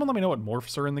 Can someone let me know what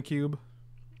morphs are in the cube?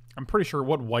 I'm pretty sure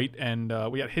what white and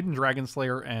we got Hidden Dragon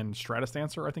Slayer and Stratus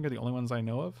Dancer, I think, are the only ones I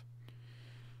know of.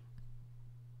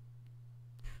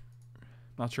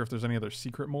 Not sure if there's any other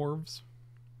secret morphs.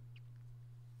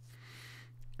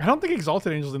 I don't think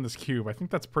Exalted Angel's in this cube. I think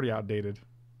that's pretty outdated.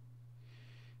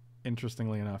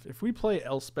 Interestingly enough. If we play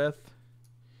Elspeth,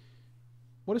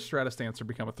 what does Stratus Dancer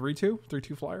become? A 3-2?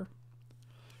 3-2 flyer?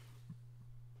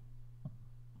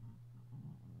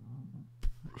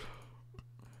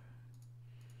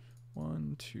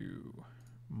 One, two.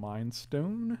 Mind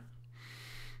Stone.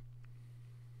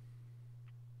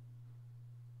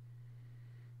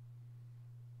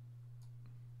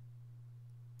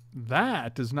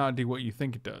 That does not do what you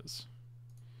think it does.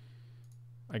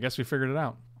 I guess we figured it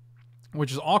out.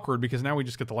 Which is awkward because now we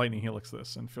just get the Lightning Helix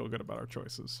this and feel good about our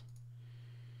choices.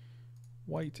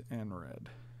 White and red.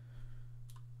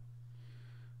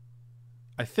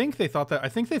 I think they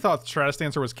thought Stratus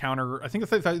Dancer was counter. I think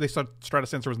they thought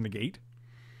Stratus Dancer was negate.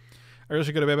 I really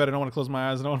should go to bed, but I don't want to close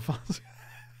my eyes. I don't want to fall asleep.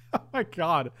 Oh my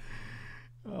god.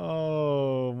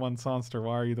 Oh, Monster,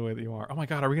 why are you the way that you are? Oh my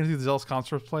god, are we going to do the Zealous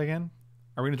Construct play again?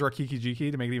 Are we going to draw Kiki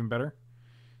Jiki to make it even better?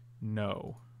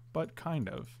 No, but kind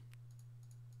of.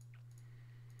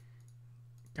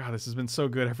 God, this has been so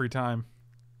good every time.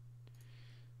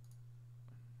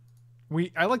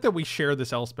 I like that we share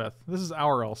this Elspeth. This is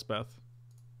our Elspeth.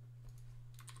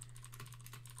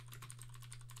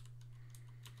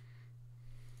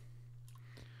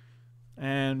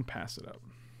 And pass it up.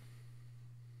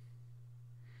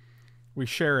 We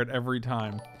share it every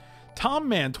time. Tom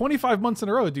Man, 25 months in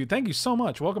a row, dude. Thank you so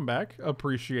much. Welcome back.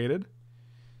 Appreciated.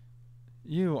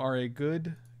 You are a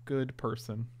good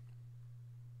person.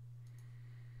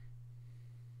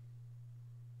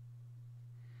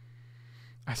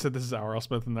 I said this is our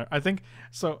Elspeth in there. I think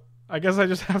so. I guess I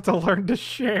just have to learn to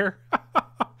share.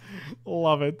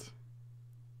 Love it.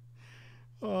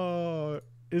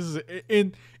 Is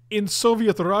in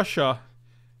Soviet Russia,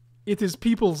 it is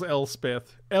people's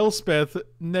Elspeth. Elspeth,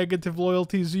 negative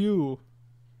loyalties you.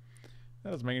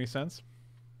 That doesn't make any sense.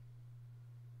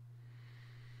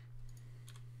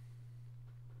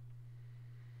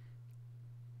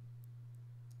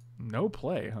 No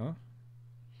play, huh?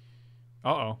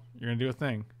 Uh-oh. You're going to do a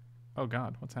thing. Oh,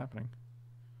 God. What's happening?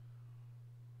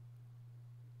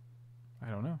 I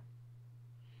don't know.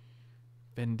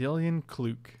 Vendilion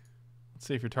Kluk. Let's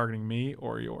see if you're targeting me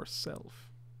or yourself.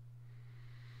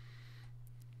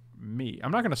 Me.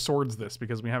 I'm not going to swords this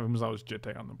because we have Musao's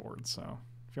Jitte on the board, so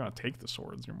If you want to take the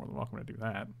swords, you're more than welcome to do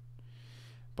that.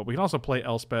 But we can also play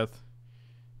Elspeth.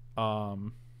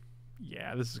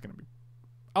 Yeah, this is gonna be.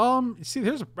 See,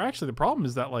 here's actually the problem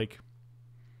is that like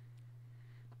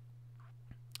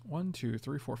 1, 2,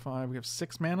 3, 4, 5. We have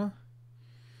 6 mana.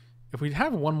 If we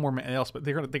have one more Elspeth,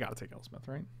 they gotta take Elspeth,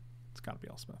 right? It's gotta be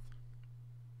Elspeth.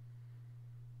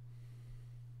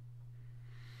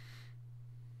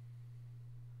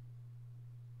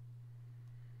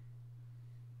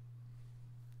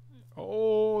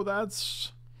 Oh,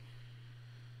 that's.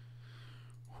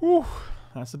 Whew.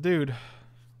 That's a dude.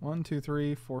 1, 2,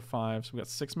 3, 4, 5. So we got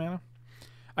 6 mana.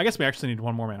 I guess we actually need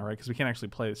one more mana, right? Because we can't actually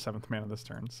play the 7th mana this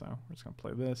turn. So we're just going to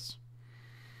play this.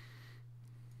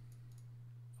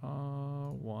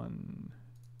 1,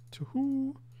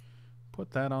 2.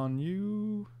 Put that on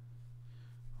you.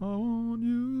 On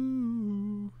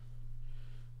you.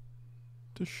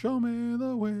 To show me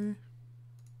the way.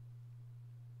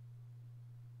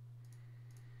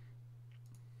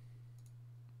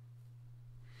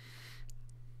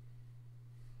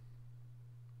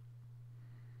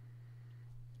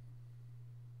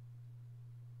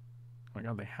 Oh my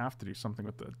god, they have to do something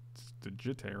with the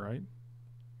Jitte, right?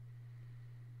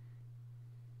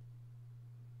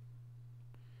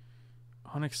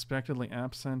 Unexpectedly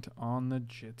absent on the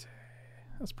Jitte.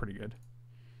 That's pretty good.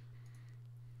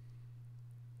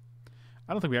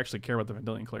 I don't think we actually care about the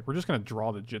Vendilion Click. We're just going to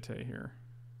draw the Jitte here.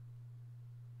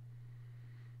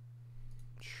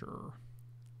 Sure.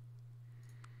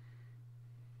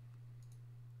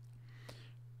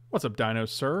 What's up, Dino,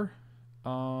 sir?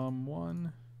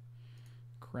 1...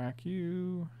 Crack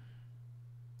you.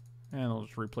 And they'll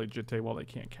just replay Jitte while they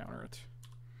can't counter it.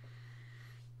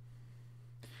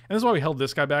 And this is why we held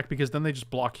this guy back, because then they just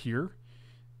block here.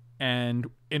 And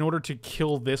in order to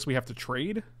kill this, we have to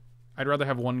trade. I'd rather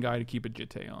have one guy to keep a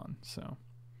Jitte on, so.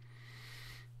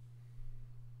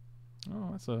 Oh,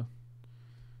 that's a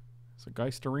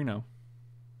Geisterino.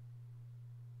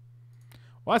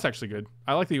 Well, that's actually good.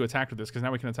 I like that you attacked with this, because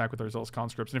now we can attack with our Zealous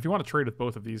Conscripts. And if you want to trade with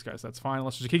both of these guys, that's fine.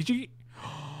 Let's just...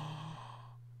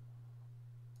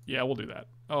 Yeah, we'll do that.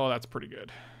 Oh, that's pretty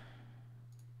good.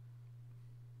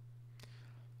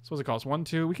 So what's it cost? 1,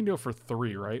 2. We can do it for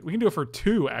 3, right? We can do it for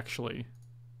 2, actually.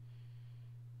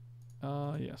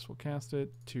 Yes, we'll cast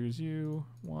it. 2's you.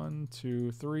 1,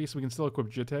 2, 3. So we can still equip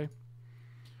Jitte.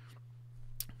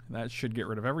 That should get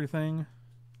rid of everything.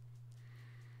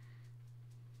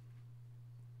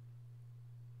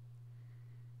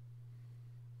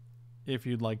 If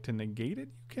you'd like to negate it,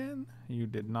 you can. You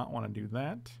did not want to do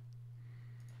that.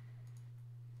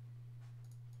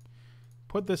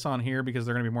 Put this on here because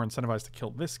they're going to be more incentivized to kill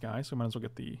this guy. So we might as well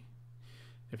get the...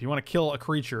 If you want to kill a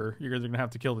creature, you're either going to have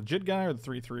to kill the Jit guy or the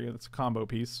 3/3. That's a combo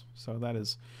piece. So that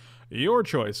is your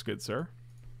choice, good sir.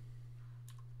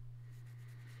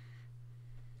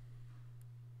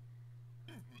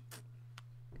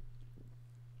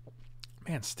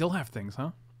 Man, still have things,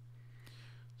 huh?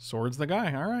 Sword's the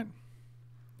guy. All right.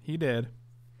 He did.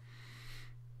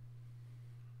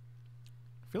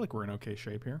 I feel like we're in okay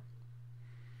shape here.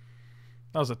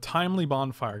 That was a timely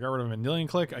bonfire. Got rid of a Vendilion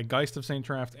Click, a Geist of St.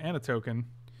 Traft, and a token.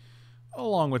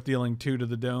 Along with dealing 2 to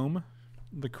the dome.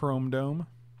 The Chrome Dome.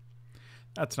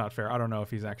 That's not fair. I don't know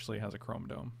if he actually has a Chrome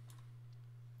Dome.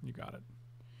 You got it.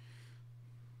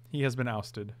 He has been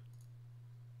ousted.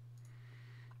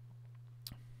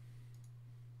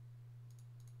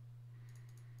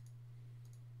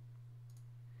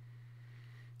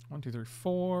 One, 2, 3,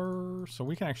 4. So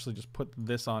we can actually just put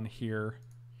this on here.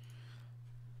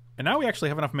 And now we actually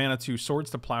have enough mana to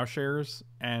Swords to Plowshares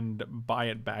and buy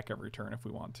it back every turn if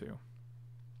we want to.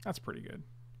 That's pretty good.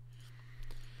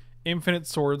 Infinite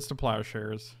Swords to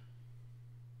Plowshares.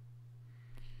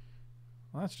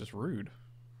 Well, that's just rude.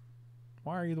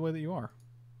 Why are you the way that you are?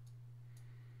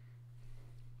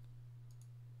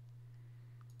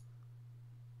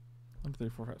 One, 2, 3,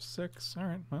 4, 5, 6. All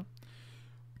right, well.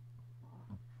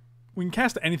 We can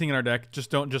cast anything in our deck,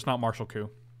 just not Martial Coup.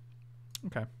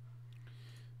 Okay.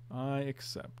 I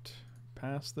accept.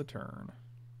 Pass the turn.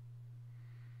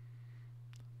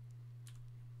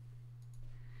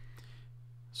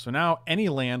 So now any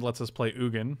land lets us play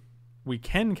Ugin. We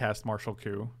can cast Martial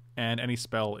Coup, and any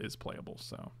spell is playable.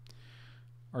 So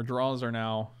our draws are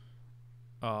now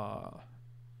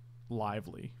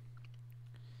lively.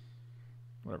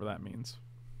 Whatever that means.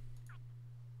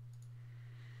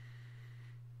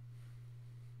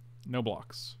 No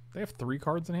blocks. They have 3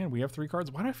 cards in hand. We have 3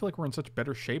 cards. Why do I feel like we're in such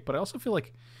better shape? But I also feel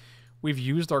like we've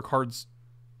used our cards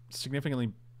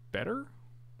significantly better. 1,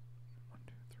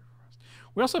 2, 3, 4.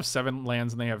 We also have 7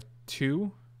 lands and they have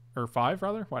 2 or 5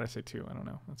 rather. Why did I say 2? I don't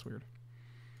know. That's weird.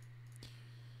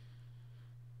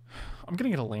 I'm going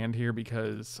to get a land here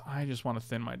because I just want to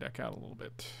thin my deck out a little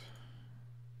bit.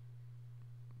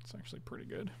 It's actually pretty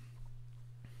good.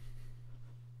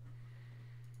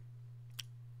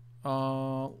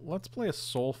 Let's play a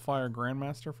Soulfire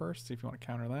Grandmaster first. See if you want to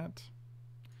counter that.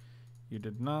 You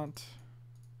did not.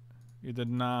 You did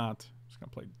not. I'm just going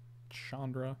to play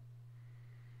Chandra.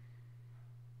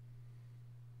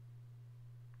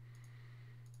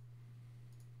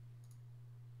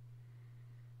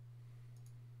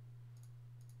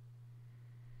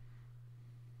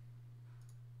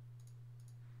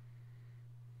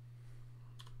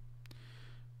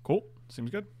 Cool.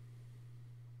 Seems good.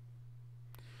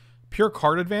 Pure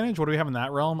card advantage. What do we have in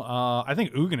that realm? I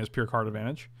think Ugin is pure card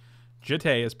advantage.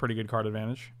 Jitte is pretty good card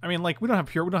advantage. I mean, like, we don't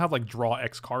have like draw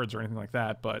X cards or anything like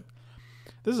that, but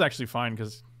this is actually fine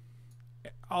because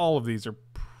all of these are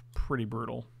pretty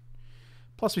brutal.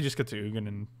 Plus, we just get to Ugin,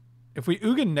 and if we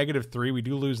Ugin -3, we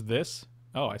do lose this.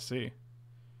 Oh, I see.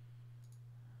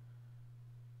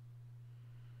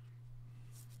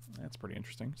 That's pretty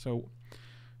interesting. So,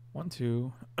 1,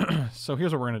 2. So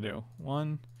here's what we're gonna do.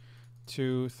 1,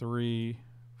 2, 3,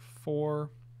 4.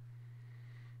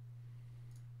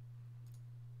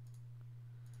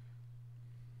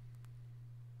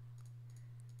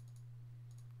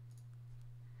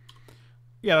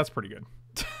 Yeah, that's pretty good.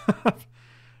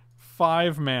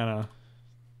 5 mana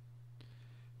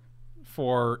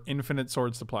for Infinite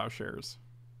Swords to Plowshares.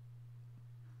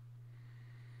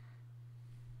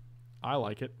 I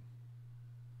like it.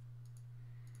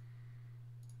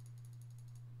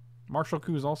 Martial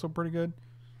Coup is also pretty good.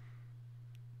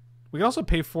 We can also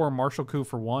pay for Martial Coup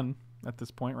for 1 at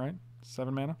this point, right?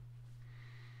 7 mana.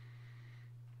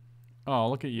 Oh,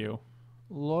 look at you.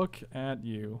 Look at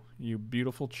you, you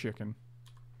beautiful chicken.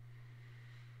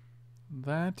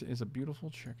 That is a beautiful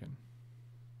chicken.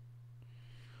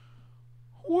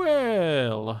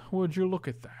 Well, would you look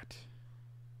at that?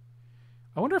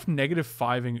 I wonder if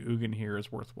 -5ing Ugin here is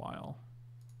worthwhile.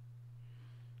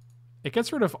 It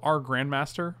gets rid of our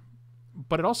Grandmaster,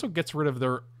 but it also gets rid of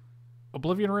their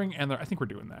Oblivion Ring, and I think we're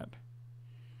doing that.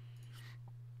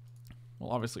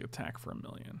 We'll obviously attack for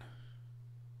 1,000,000.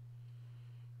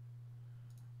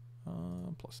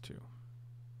 +2.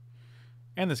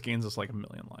 And this gains us like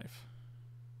 1,000,000 life.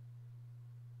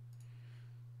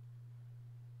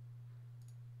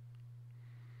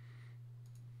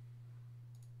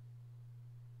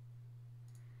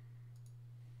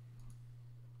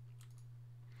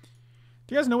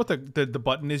 Do you guys know what the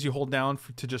button is you hold down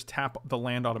to just tap the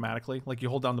land automatically? Like, you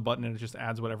hold down the button and it just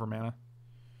adds whatever mana.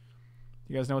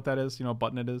 You guys know what that is? You know what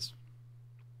button it is?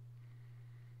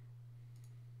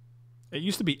 It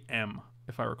used to be M,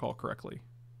 if I recall correctly.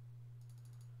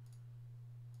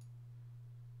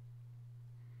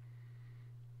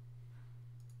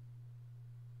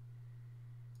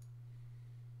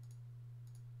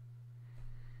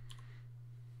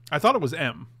 I thought it was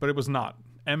M, but it was not.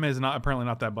 M is not apparently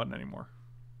not that button anymore.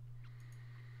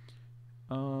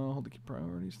 Hold to keep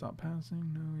priority. Stop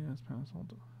passing. No, yes, pass.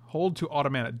 Hold to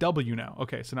automata. W now.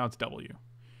 Okay, so now it's W.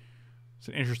 It's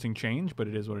an interesting change, but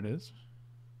it is what it is.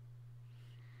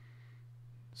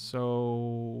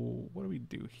 So, what do we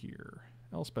do here?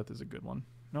 Elspeth is a good one.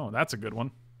 No, that's a good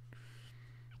one.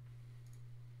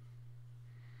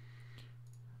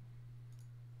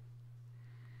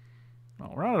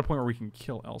 Oh, we're not at a point where we can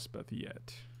kill Elspeth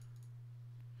yet.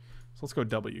 So let's go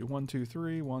W. 1, 2,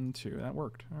 3, 1, 2. That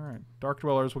worked. All right. Dark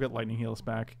Dwellers will get Lightning Heals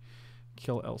back.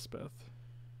 Kill Elspeth.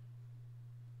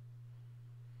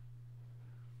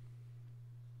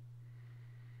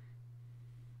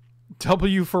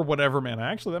 W for whatever mana.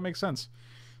 Actually, that makes sense.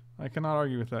 I cannot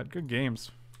argue with that. Good games.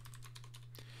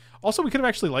 Also, we could have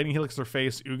actually Lightning Helix their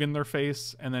face, Ugin their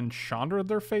face, and then Chandra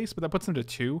their face, but that puts them to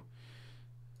 2.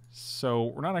 So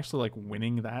we're not actually like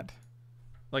winning that.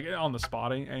 Like on the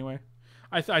spot anyway.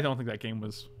 I don't think that game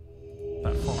was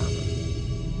that far.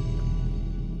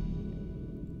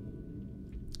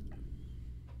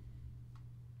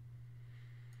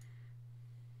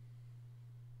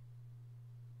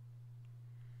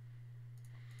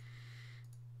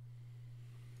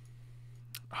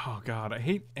 Oh god, I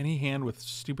hate any hand with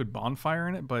stupid bonfire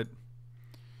in it, but what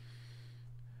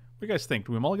do you guys think?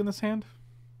 Do we mulligan this hand?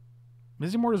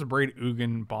 Mizimorta's Braid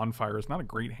Ugin Bonfire is not a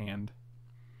great hand.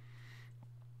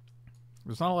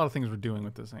 There's not a lot of things we're doing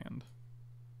with this hand.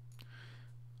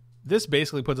 This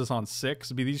basically puts us on 6.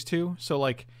 It'd be these two. So,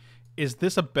 like, is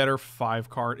this a better 5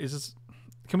 card? Is this?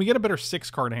 Can we get a better 6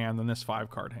 card hand than this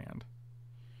 5 card hand?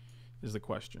 Is the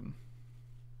question.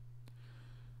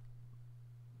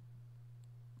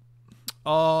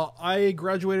 I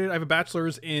graduated. I have a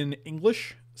bachelor's in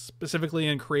English, specifically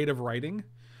in creative writing.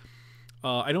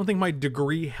 I don't think my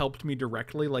degree helped me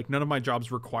directly. Like, none of my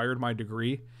jobs required my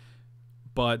degree,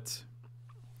 but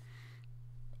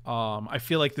I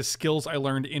feel like the skills I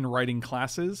learned in writing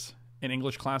classes, in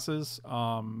English classes,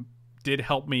 did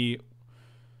help me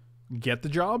get the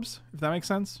jobs, if that makes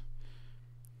sense.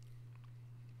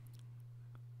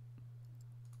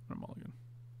 A mulligan.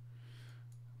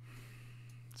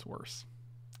 It's worse.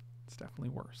 It's definitely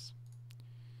worse.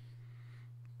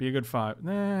 Be a good 5.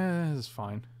 This is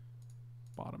fine.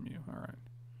 Bottom you. All right.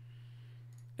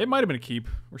 It might have been a keep.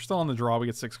 We're still on the draw. We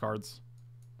get 6 cards.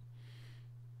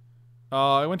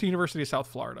 I went to University of South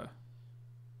Florida.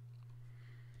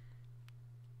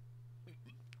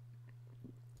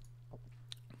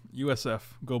 USF.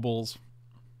 Go Bulls.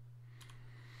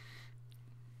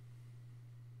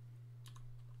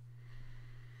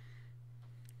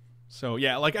 So,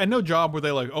 yeah, like, I know job where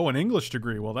they like, oh, an English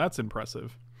degree. Well, that's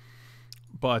impressive.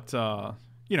 But,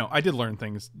 you know, I did learn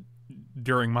things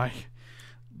during my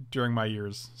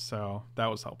years, so that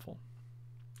was helpful.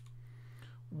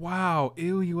 Wow,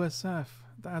 ew, USF.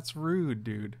 That's rude,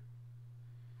 dude.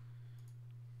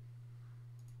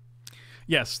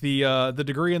 Yes, the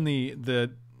degree and the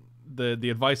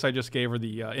advice I just gave, or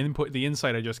the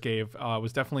insight I just gave,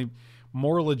 was definitely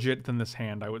more legit than this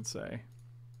hand, I would say.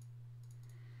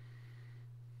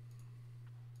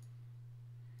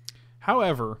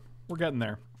 However, we're getting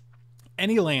there.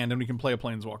 Any land, and we can play a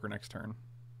Planeswalker next turn.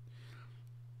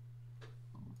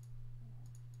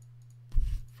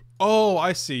 Oh,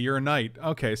 I see. You're a knight.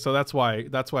 Okay, so that's why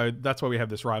we have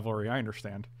this rivalry. I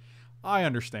understand.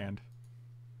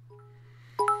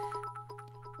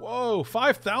 Whoa,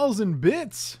 5,000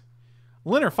 bits.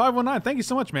 Linner 519. Thank you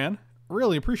so much, man.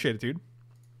 Really appreciate it, dude.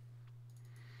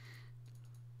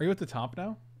 Are you at the top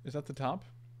now? Is that the top?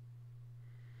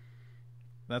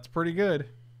 That's pretty good.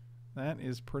 That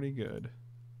is pretty good.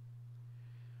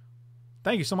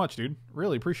 Thank you so much, dude.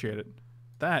 Really appreciate it.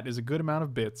 That is a good amount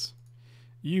of bits.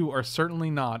 You are certainly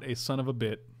not a son of a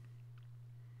bit.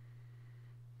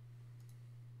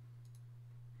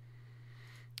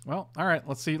 Well, all right.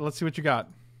 Let's see what you got.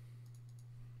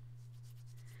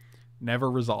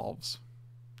 Never resolves.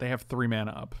 They have 3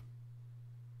 mana up.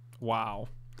 Wow.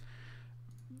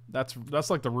 That's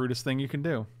like the rudest thing you can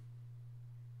do.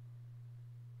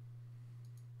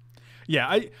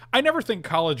 Yeah, I never think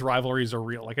college rivalries are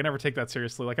real. Like, I never take that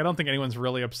seriously. Like, I don't think anyone's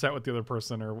really upset with the other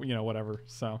person, or, you know, whatever.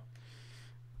 So,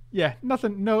 yeah,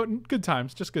 nothing. No, good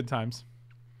times. Just good times.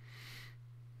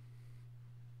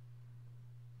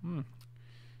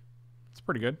 It's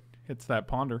pretty good. Hits that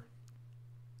ponder.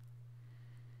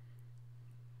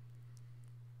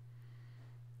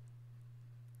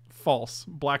 False.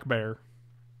 Black Bear.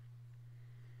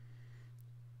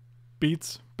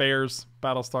 Beats Bears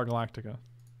Battlestar Galactica.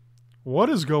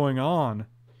 What is going on?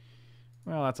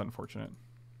 Well, that's unfortunate.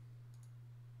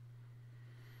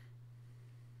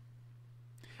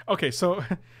 Okay, so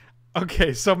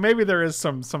maybe there is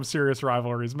some serious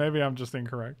rivalries. Maybe I'm just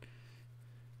incorrect.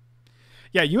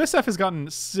 Yeah, USF has gotten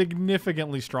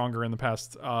significantly stronger in the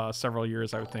past several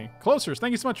years, I would think. Closers, thank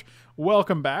you so much.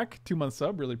 Welcome back. 2-month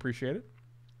sub. Really appreciate it.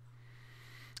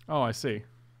 Oh, I see.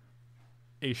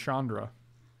 A Chandra.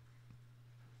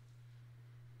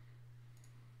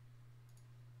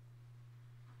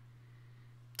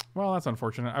 Well, that's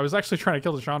unfortunate. I was actually trying to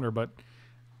kill the Chandra, but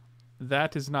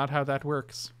that is not how that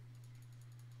works.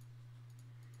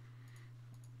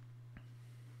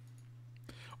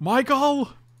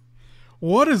 Michael!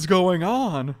 What is going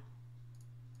on?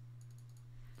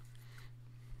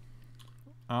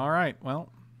 All right,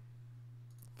 well.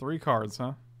 3 cards,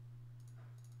 huh?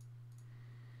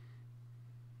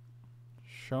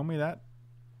 Show me that.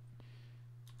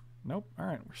 Nope. All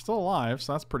right, we're still alive,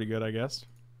 so that's pretty good, I guess.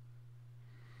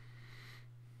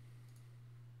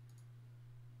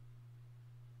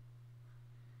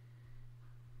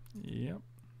 Yep.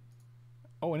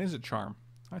 Oh, and is it Charm?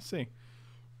 I see.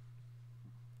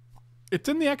 It's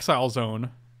in the exile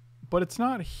zone, but it's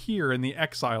not here in the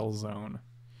exile zone.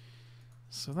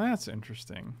 So that's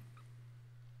interesting.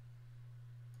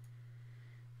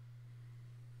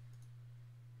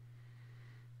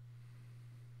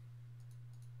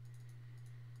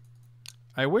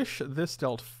 I wish this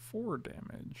dealt 4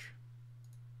 damage.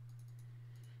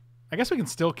 I guess we can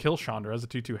still kill Chandra as a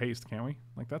 2/2 haste, can't we?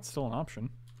 Like, that's still an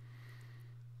option.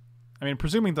 I mean,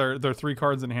 presuming their 3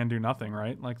 cards in hand do nothing,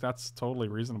 right? Like, that's totally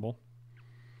reasonable.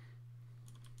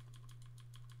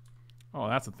 Oh,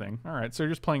 that's a thing. All right, so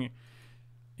you're just playing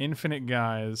infinite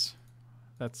guys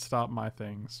that stop my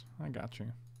things. I got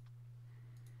you.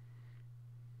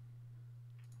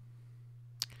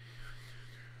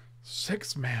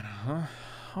 Six mana, huh?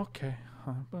 Okay.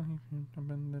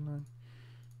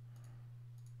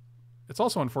 It's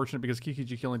also unfortunate because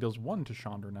Kiki-Jiki only deals 1 to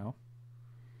Chandra now.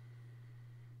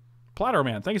 Platter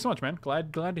Man, thank you so much, man.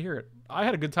 Glad to hear it. I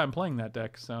had a good time playing that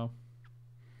deck, so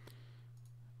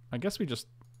I guess we just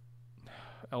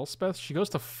Elspeth. She goes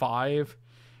to 5.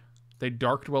 They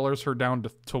Dark Dwellers her down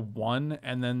to 1,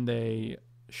 and then they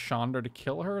Chandra to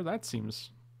kill her. That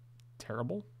seems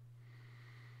terrible.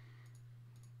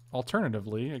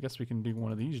 Alternatively, I guess we can do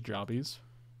one of these jobbies.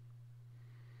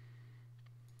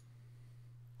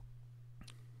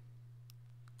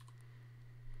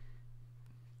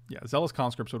 Yeah, Zealous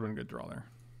Conscripts would have been a good draw there.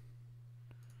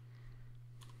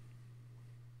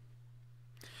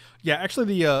 Yeah, actually,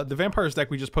 the Vampires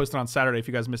deck we just posted on Saturday. If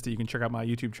you guys missed it, you can check out my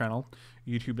YouTube channel,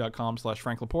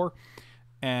 youtube.com/Frank Lepore.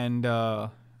 And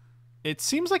it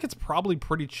seems like it's probably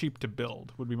pretty cheap to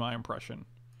build, would be my impression.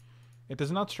 It does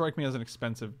not strike me as an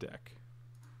expensive deck.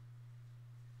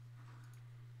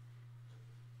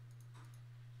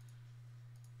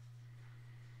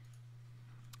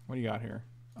 What do you got here?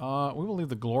 We will leave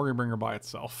the Glorybringer by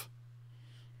itself.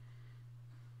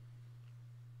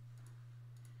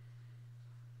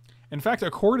 In fact,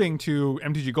 according to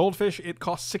MTG Goldfish, it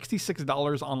costs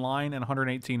 $66 online and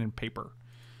 $118 in paper.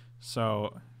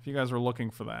 So, if you guys are looking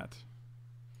for that.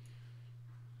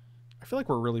 I feel like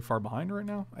we're really far behind right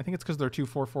now. I think it's because they're 2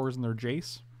 4/4s and they're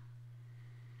Jace.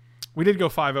 We did go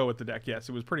 5-0 with the deck, yes.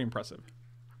 It was pretty impressive.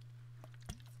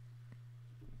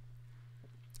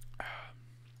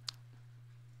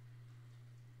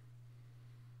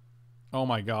 Oh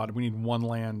my god, we need 1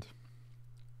 land.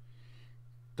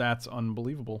 That's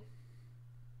unbelievable.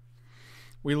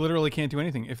 We literally can't do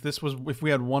anything. If we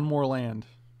had 1 more land.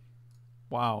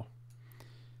 Wow.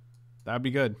 That'd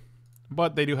be good.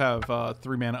 But they do have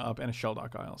 3 mana up and a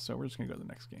Shelldock Isle, so we're just gonna go to the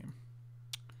next game.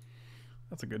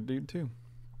 That's a good dude too.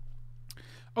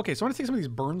 Okay, so I want to take some of these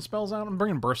burn spells out. I'm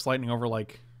bringing Burst Lightning over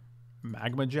like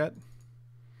Magma Jet.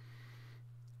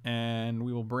 And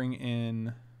we will bring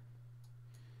in...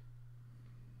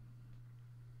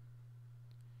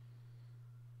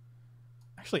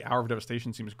 Actually, Hour of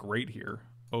Devastation seems great here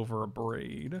over a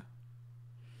Braid.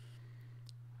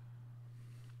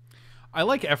 I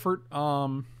like Effort,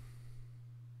 but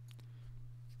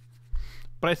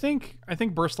I think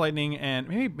Burst Lightning and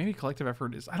maybe Collective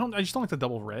Effort is... I just don't like the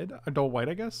double red. Double white,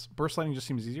 I guess. Burst Lightning just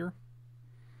seems easier.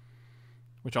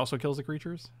 Which also kills the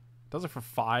creatures. Does it for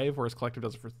 5, whereas Collective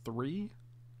does it for 3.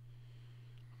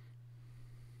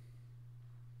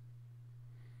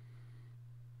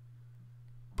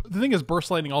 The thing is,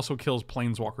 Burst Lightning also kills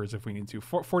Planeswalkers if we need to.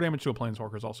 4 damage to a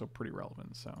Planeswalker is also pretty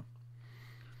relevant, so...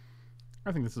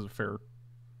 I think this is a fair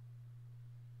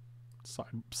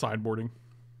sideboarding.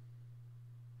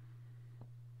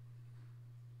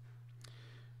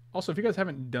 Also, if you guys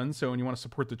haven't done so and you want to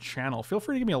support the channel, feel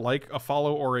free to give me a like, a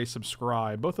follow, or a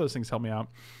subscribe. Both those things help me out.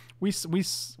 We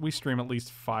stream at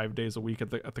least 5 days a week at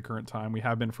the current time. We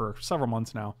have been for several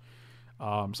months now.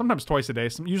 Sometimes twice a day.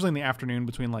 Usually in the afternoon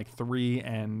between like 3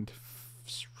 and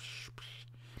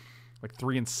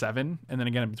 7, and then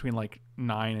again between like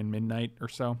 9 and midnight or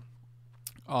so.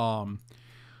 I'm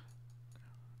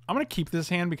gonna keep this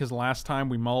hand because last time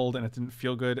we mulled and it didn't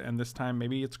feel good, and this time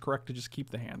maybe it's correct to just keep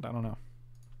the hand. I don't know.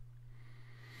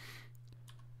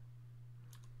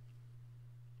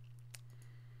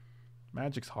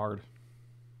 Magic's hard.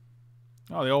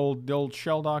 Oh, the old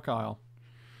Shelldock Isle.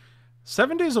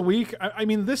 7 days a week. I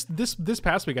mean, this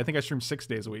past week, I think I streamed 6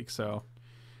 days a week. So,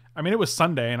 I mean, it was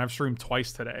Sunday, and I've streamed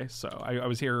twice today. So I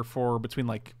was here for between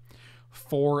like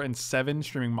 4 and 7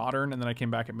 streaming Modern, and then I came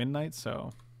back at midnight.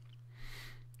 So,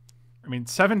 I mean,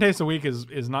 7 days a week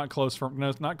is not close from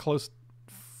not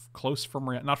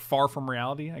far from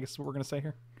reality, I guess is what we're gonna say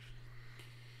here.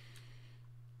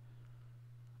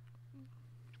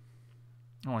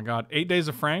 Oh my god, 8 days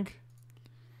of Frank,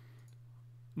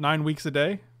 9 weeks a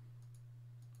day.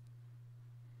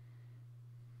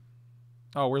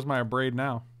 Oh, where's my Abrade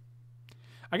now?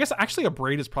 I guess actually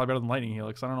Abrade is probably better than Lightning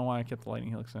Helix. I don't know why I kept the Lightning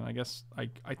Helix in. I guess I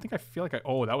feel like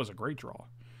oh, that was a great draw.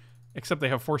 Except they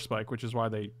have Force Spike, which is why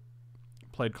they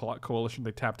played Coalition.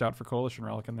 They tapped out for Coalition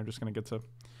Relic, and they're just going to get to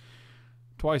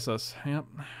twice us. Yep,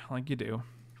 like you do.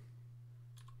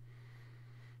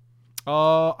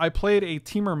 I played a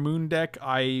Temur Moon deck.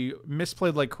 I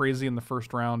misplayed like crazy in the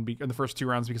first round, in the first 2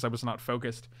 rounds because I was not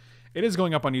focused. It is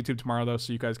going up on YouTube tomorrow, though,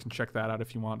 so you guys can check that out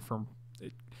if you want.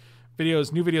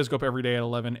 New videos go up every day at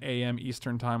 11 a.m.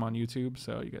 Eastern time on YouTube,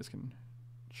 so you guys can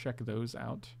check those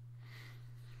out.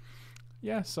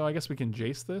 Yeah, so I guess we can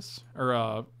Jace this,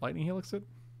 or Lightning Helix it.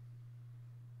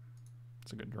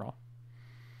 It's a good draw.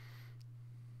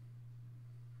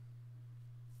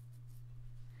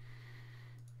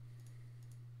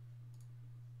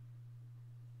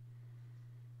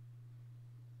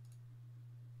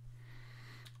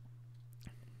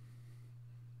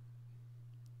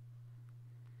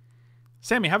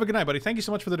 Sammy, have a good night, buddy. Thank you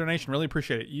so much for the donation. Really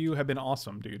appreciate it. You have been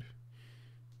awesome, dude.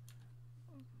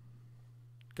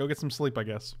 Go get some sleep, I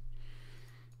guess.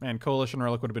 Man, Coalition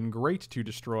Relic would have been great to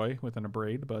destroy with an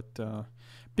Abrade, but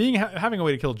having a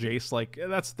way to kill Jace, like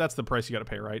that's the price you got to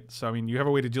pay, right? So I mean, you have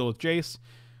a way to deal with Jace,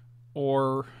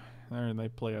 or they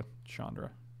play a Chandra,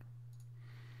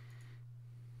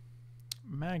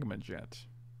 Magma Jet.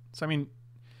 So I mean,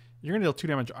 you're gonna deal 2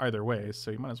 damage either way,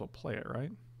 so you might as well play it,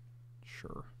 right?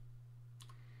 Sure.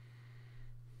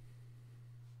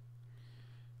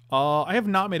 I have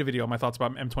not made a video on my thoughts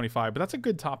about M25, but that's a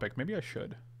good topic. Maybe I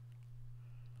should.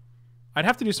 I'd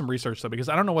have to do some research, though, because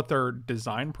I don't know what their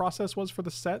design process was for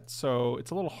the set, so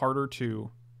it's a little harder to...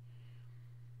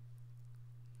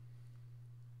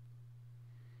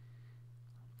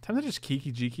 Time to just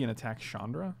Kiki Jiki and attack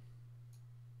Chandra?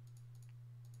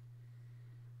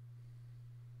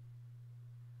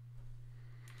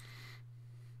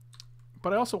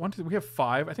 But I also want to... We have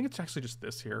 5. I think it's actually just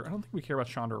this here. I don't think we care about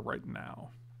Chandra right now.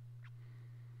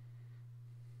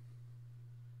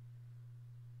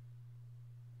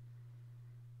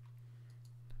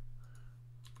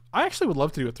 I actually would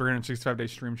love to do a 365-day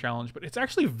stream challenge, but it's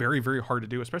actually very, very hard to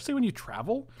do, especially when you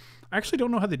travel. I actually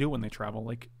don't know how they do it when they travel.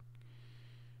 Like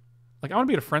I want to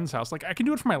be at a friend's house. Like, I can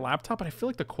do it from my laptop, but I feel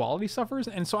like the quality suffers.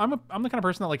 And so I'm the kind of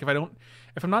person that, like,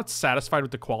 if I'm not satisfied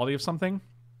with the quality of something,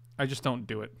 I just don't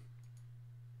do it.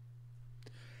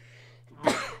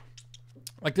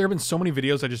 Like, there have been so many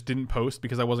videos I just didn't post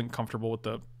because I wasn't comfortable with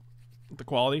the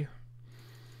quality.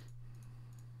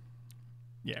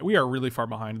 Yeah, we are really far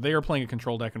behind. They are playing a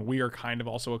control deck, and we are kind of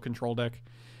also a control deck.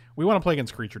 We want to play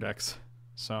against creature decks,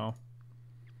 so...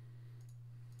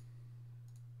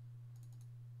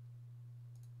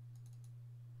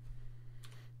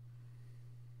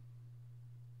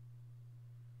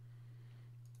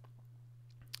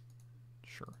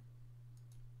 Sure.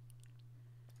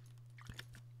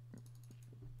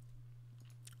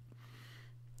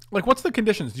 Like, what's the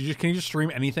conditions? Can you just stream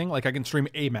anything? Like, I can stream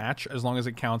a match as long as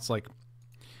it counts, like,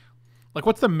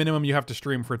 what's the minimum you have to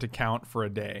stream for it to count for a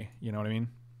day? You know what I mean?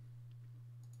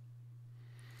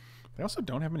 They also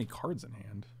don't have many cards in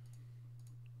hand.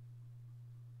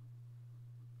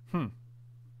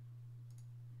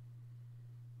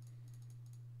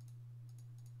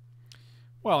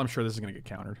 Well, I'm sure this is going to get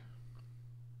countered.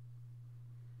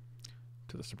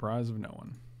 To the surprise of no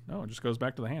one. No, it just goes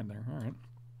back to the hand there. All right.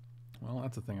 Well,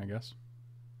 that's a thing, I guess.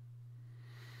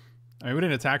 I mean, we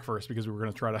didn't attack first because we were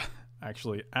going to try to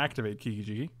actually activate Kiki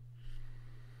Jiki.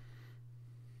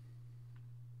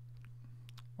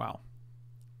 Wow.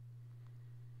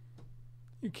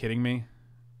 Are you kidding me?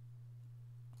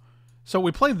 So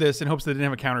we played this in hopes they didn't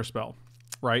have a counter spell,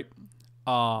 right?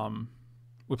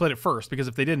 We played it first because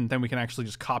if they didn't, then we can actually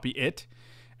just copy it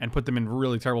and put them in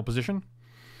really terrible position.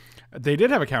 They did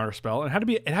have a counter spell, and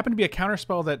it happened to be a counter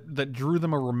spell that drew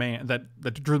them a remand,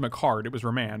 that drew them a card. It was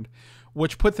remand,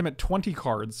 which put them at 20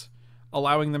 cards,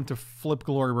 allowing them to flip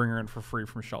Glorybringer in for free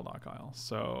from Shelldock Isle.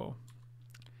 So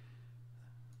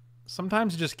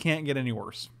sometimes it just can't get any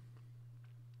worse.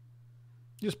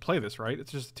 You just play this, right?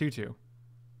 It's just a 2/2.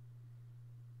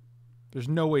 There's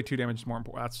no way 2 damage is more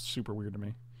important. That's super weird to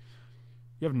me.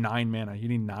 You have 9 mana. You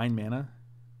need 9 mana?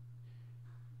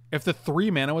 If the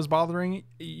 3 mana was bothering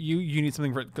you, you need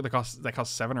something that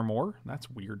costs 7 or more? That's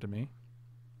weird to me.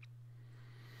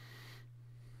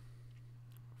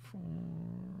 4,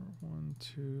 1,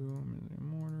 2, Million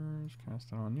Mortars,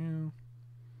 cast it on you.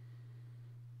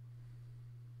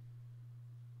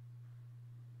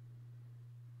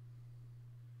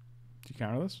 Do you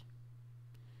counter this?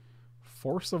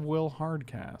 Force of Will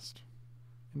hardcast.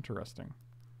 Interesting.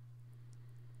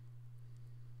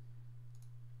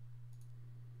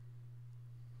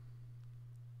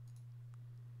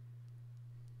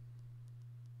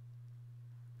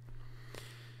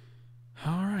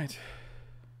 All right.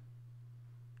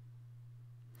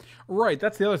 Right,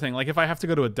 that's the other thing. Like, if I have to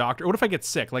go to a doctor, what if I get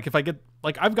sick? Like, if I get,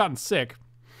 like, I've gotten sick,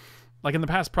 like, in the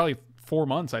past probably 4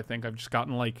 months, I think I've just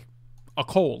gotten, like, a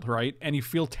cold, right? And you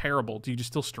feel terrible. Do you just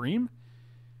still stream?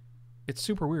 It's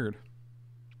super weird.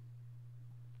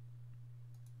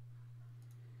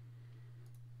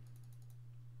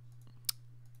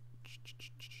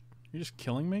 You're just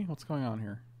killing me? What's going on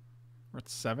here? We're at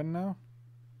 7 now?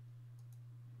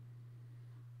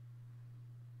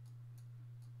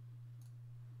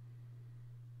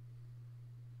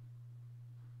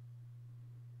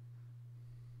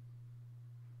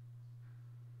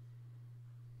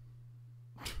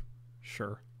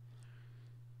 Sure.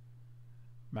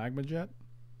 Magma Jet?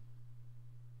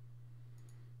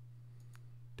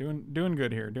 Doing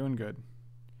good here. Doing good.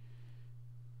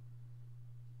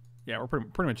 Yeah, we're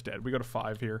pretty much dead. We go to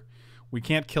 5 here. We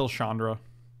can't kill Chandra.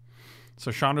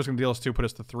 So Chandra's going to deal us 2, put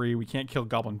us to 3. We can't kill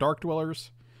Goblin Dark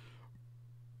Dwellers.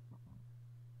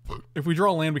 If we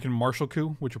draw land, we can Martial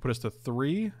Coup, which will put us to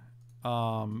 3.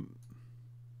 And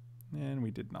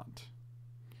we did not.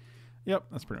 Yep,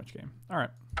 that's pretty much game. All right.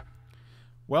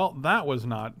 Well, that was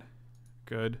not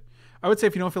good. I would say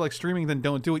if you don't feel like streaming, then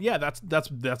don't do it. Yeah,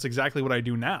 that's exactly what I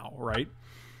do now, right?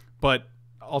 But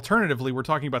alternatively, we're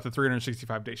talking about the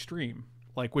 365-day stream,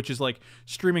 like, which is like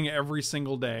streaming every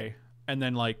single day and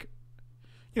then, like,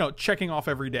 you know, checking off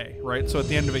every day, right? So at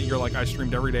the end of it, you're like, I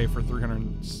streamed every day for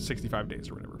 365 days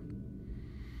or whatever.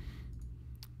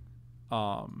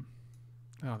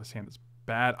 Oh, this hand is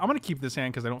bad. I'm gonna keep this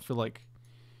hand because I don't feel like.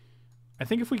 I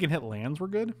think if we can hit lands, we're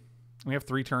good. We have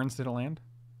 3 turns to hit a land.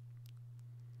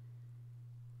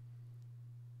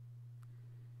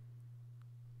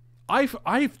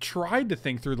 I've tried to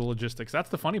think through the logistics. That's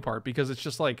the funny part, because it's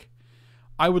just like,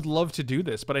 I would love to do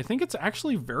this, but I think it's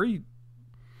actually very.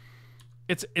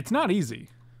 It's not easy.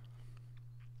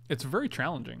 It's very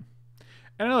challenging.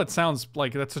 And I know it sounds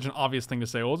like that's such an obvious thing to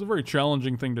say. Well, it's a very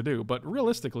challenging thing to do, but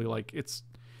realistically, like, it's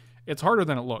harder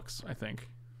than it looks, I think.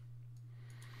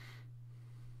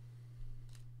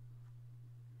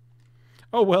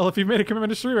 Oh, well, if you made a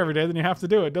commitment to stream every day, then you have to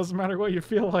do it. Doesn't matter what you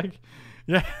feel like.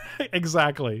 Yeah,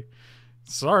 exactly.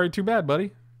 Sorry, too bad,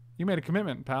 buddy. You made a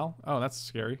commitment, pal. Oh, that's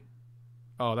scary.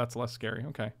 Oh, that's less scary.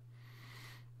 Okay.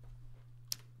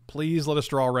 Please let us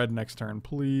draw red next turn.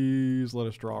 Please let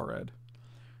us draw red.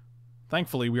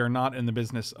 Thankfully, we are not in the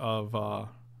business of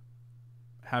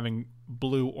having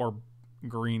blue or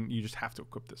green. You just have to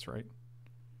equip this, right?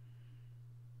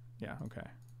 Yeah, okay.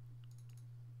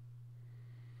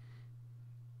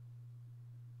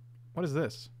 What is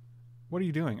this? What are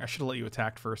you doing? I should have let you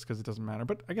attack first because it doesn't matter.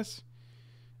 But I guess...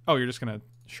 Oh, you're just going to...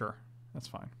 Sure. That's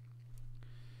fine.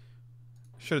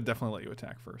 Should have definitely let you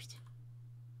attack first.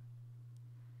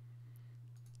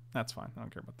 That's fine. I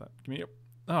don't care about that. Give me...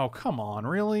 Oh, come on.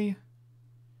 Really?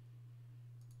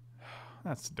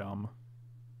 That's dumb.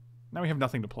 Now we have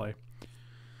nothing to play.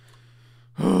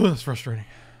 Oh, that's frustrating.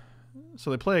 So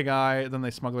they play a guy, then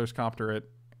they Smuggler's Copter it.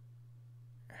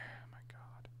 Oh my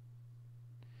god.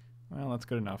 Well, that's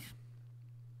good enough.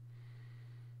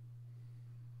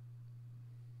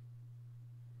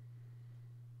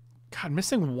 God,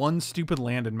 missing one stupid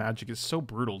land in Magic is so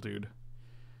brutal, dude.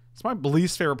 It's my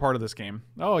least favorite part of this game.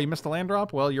 Oh, you missed a land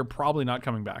drop? Well, you're probably not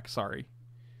coming back. Sorry.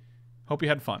 Hope you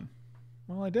had fun.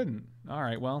 Well, I didn't. All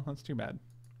right, well, that's too bad.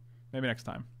 Maybe next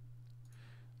time.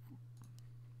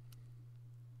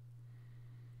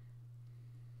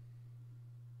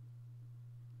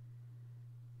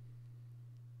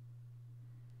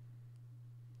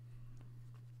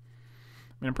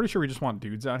 I mean, I'm pretty sure we just want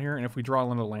dudes out here, and if we draw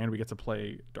another land, we get to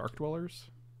play Dark Dwellers.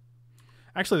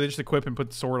 Actually, they just equip and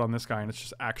put sword on this guy, and it's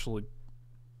just actually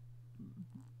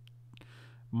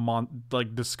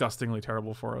like disgustingly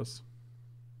terrible for us.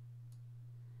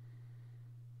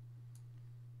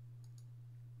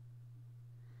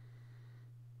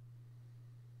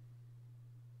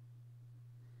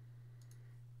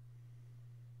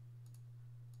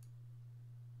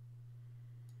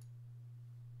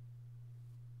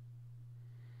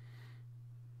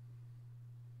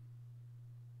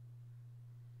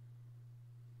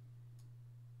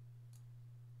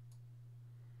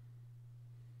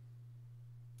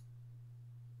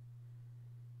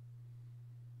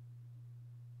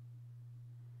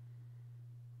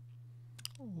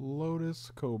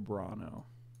 Lotus Cobrano.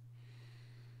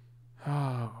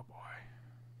 Oh, boy.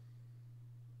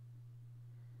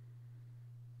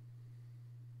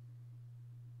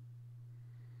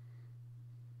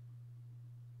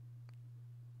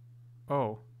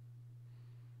 Oh.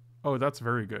 Oh, that's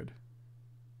very good.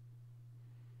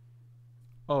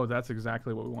 Oh, that's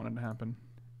exactly what we wanted to happen.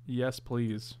 Yes,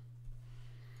 please.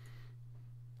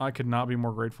 I could not be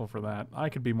more grateful for that. I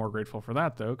could be more grateful for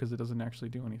that, though, because it doesn't actually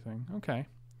do anything. Okay.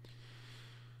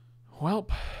 Well,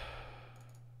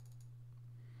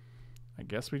 I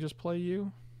guess we just play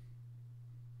you.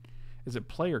 Is it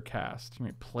play or cast? You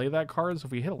may play that card, so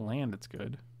if we hit a land, it's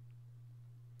good.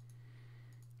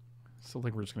 Still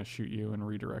think we're just going to shoot you and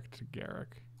redirect to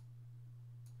Garrick.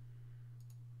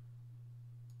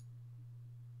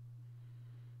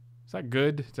 Is that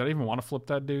good? Did I even want to flip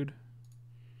that dude?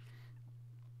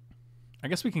 I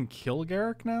guess we can kill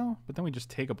Garrick now, but then we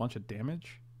just take a bunch of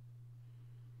damage.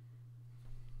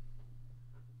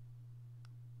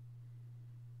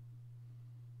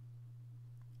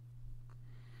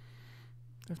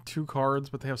 They have 2 cards,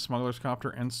 but they have Smuggler's Copter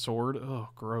and Sword. Oh,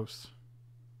 gross.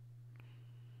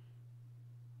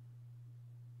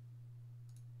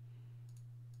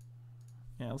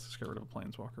 Yeah, let's just get rid of a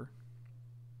Planeswalker.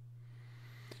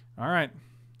 Alright.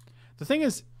 The thing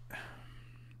is,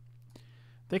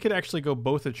 they could actually go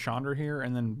both at Chandra here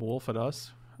and then Wolf at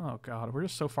us. Oh god, we're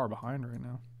just so far behind right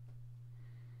now.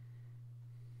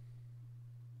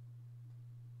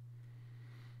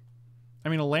 I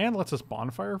mean, a land lets us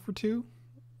Bonfire for 2.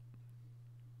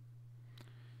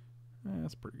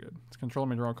 That's pretty good. It's control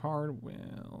may draw a card.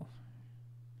 Well,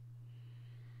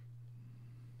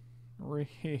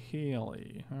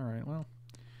 really? Alright, well.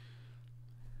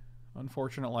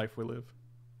 Unfortunate life we live.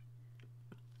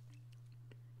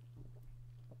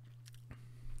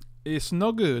 It's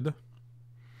no good.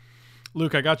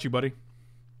 Luke, I got you, buddy.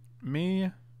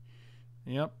 Me.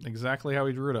 Yep, exactly how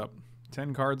we drew it up.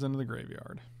 10 cards into the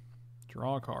graveyard.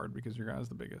 Draw a card because your guy's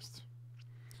the biggest.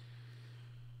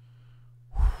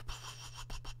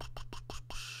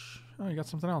 Oh, you got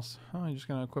something else. Oh, you're just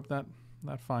going to equip that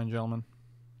fine gentleman.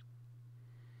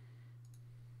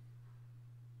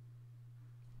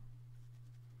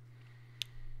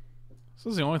 So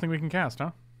this is the only thing we can cast,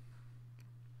 huh?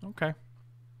 Okay.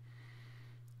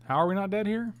 How are we not dead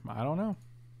here? I don't know.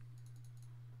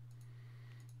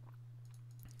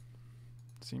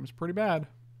 Seems pretty bad.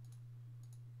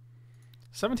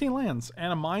 17 lands,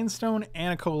 and a Mind Stone,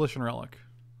 and a Coalition Relic.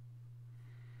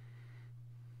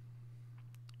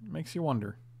 Makes you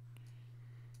wonder.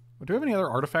 But do we have any other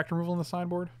artifact removal in the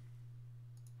sideboard?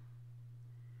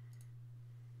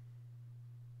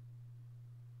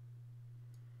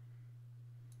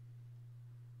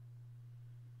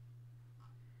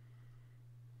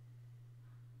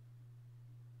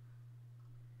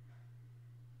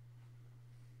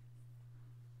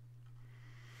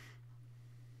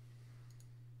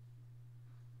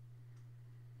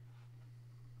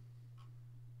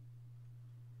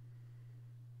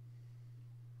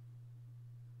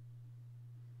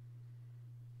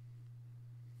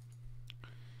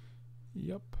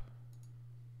 Yep.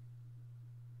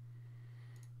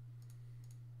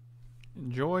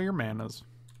 Enjoy your manas.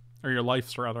 Or your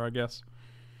lives, rather, I guess.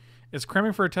 Is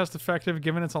cramming for a test effective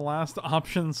given it's a last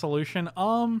option solution?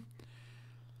 I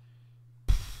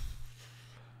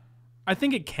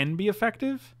think it can be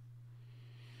effective.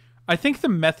 I think the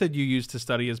method you use to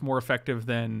study is more effective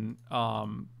than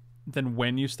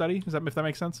when you study. If that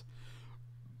makes sense?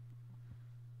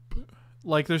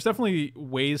 Like, there's definitely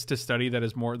ways to study that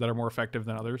are more effective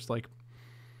than others. Like,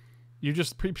 you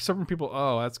just certain people.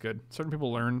 Oh, that's good. Certain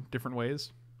people learn different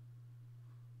ways.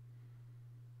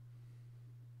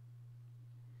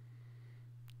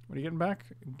 What are you getting back,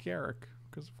 Garrick?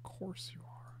 Because of course you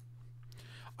are.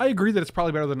 I agree that it's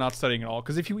probably better than not studying at all.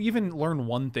 Because if you even learn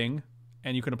one thing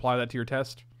and you can apply that to your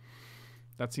test,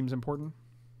 that seems important.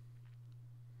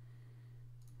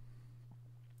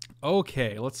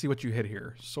 Okay, let's see what you hit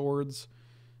here. Swords,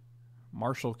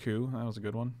 Martial Coup, that was a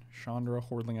good one. Chandra,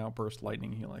 Hordling Outburst,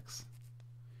 Lightning Helix.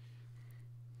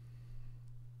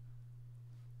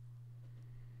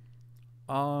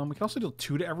 We can also deal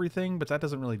 2 to everything, but that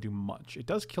doesn't really do much. It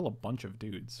does kill a bunch of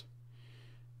dudes.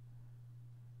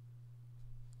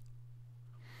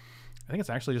 I think it's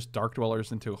actually just Dark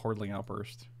Dwellers into a Hordling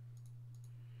Outburst.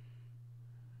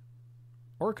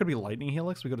 Or it could be Lightning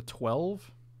Helix. We go to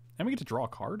 12. And we get to draw a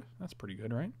card. That's pretty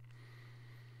good, right?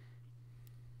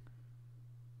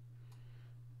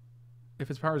 If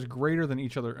its power is greater than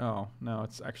each other... Oh, no,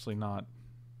 it's actually not.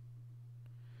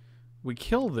 We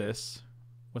kill this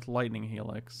with Lightning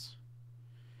Helix.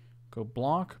 Go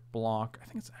block, block. I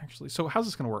think it's actually... So how's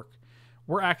this going to work?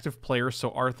 We're active players,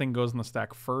 so our thing goes in the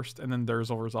stack first, and then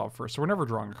theirs will resolve first. So we're never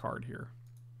drawing a card here.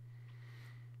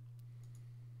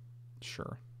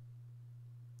 Sure.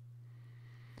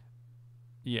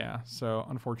 Yeah, so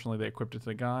unfortunately they equipped it to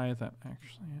the guy that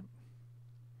actually...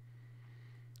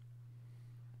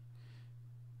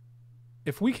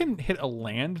 If we can hit a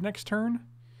land next turn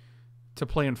to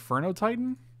play Inferno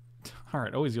Titan...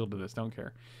 Alright, always yield to this, don't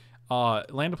care.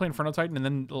 Land to play Inferno Titan, and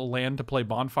then a land to play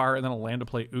Bonfire, and then a land to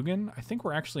play Ugin. I think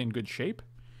we're actually in good shape.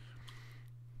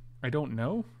 I don't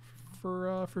know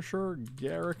for sure.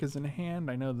 Garrick is in hand,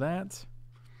 I know that.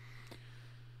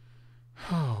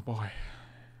 Oh, boy.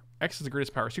 X is the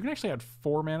greatest power. So you can actually add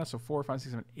 4 mana, so 4, 5,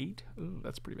 6, 7, 8. Ooh,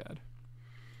 that's pretty bad.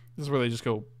 This is where they just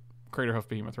go Craterhoof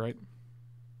Behemoth, right?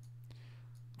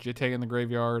 Jitte in the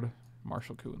graveyard.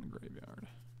 Martial Coup in the graveyard.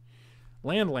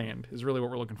 Land is really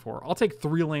what we're looking for. I'll take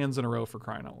 3 lands in a row for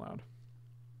crying out loud.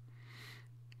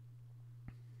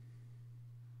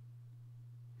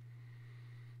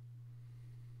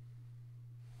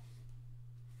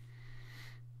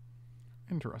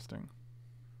 Interesting.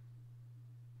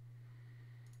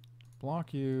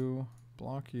 Block you,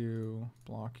 block you,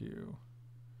 block you.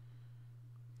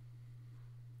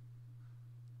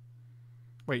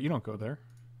 Wait, you don't go there.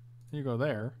 You go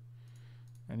there.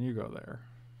 And you go there.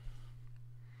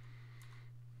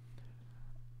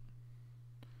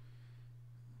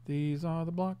 These are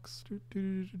the blocks.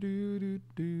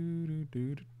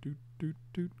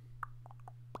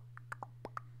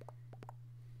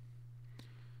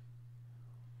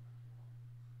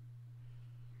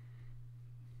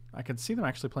 I can see them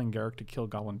actually playing Garrick to kill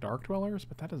Goblin Dark Dwellers,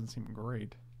 but that doesn't seem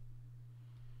great.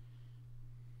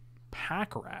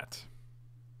 Pack Rat.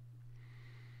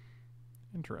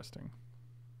 Interesting.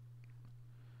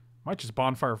 Might just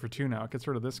bonfire for 2 now. It gets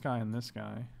rid of this guy and this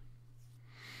guy.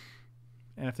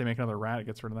 And if they make another rat, it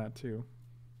gets rid of that too.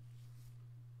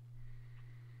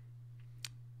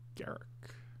 Garrick.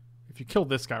 If you kill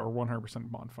this guy, we're 100%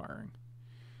 bonfiring.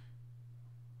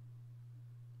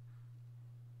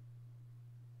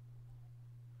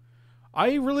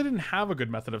 I really didn't have a good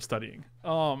method of studying.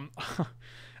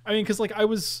 I mean, because like I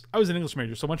was an English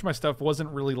major, so much of my stuff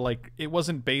wasn't really like, it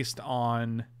wasn't based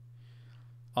on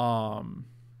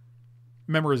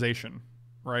memorization,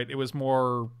 right? It was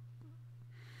more,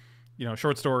 you know,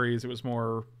 short stories. It was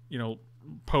more, you know,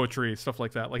 poetry, stuff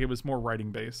like that. Like it was more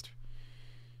writing based.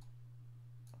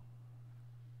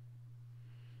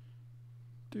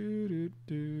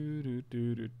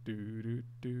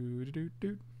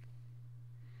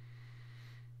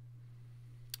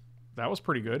 That was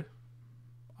pretty good.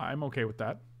 I'm okay with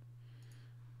that.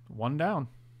 1 down.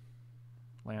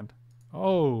 Land.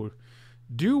 Oh,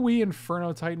 do we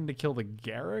Inferno Titan to kill the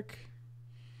Garrick?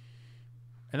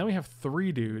 And then we have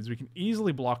 3 dudes. We can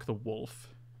easily block the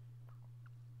wolf.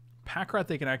 Pack Rat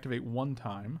they can activate 1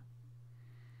 time.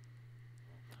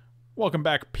 Welcome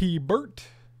back, P. Bert.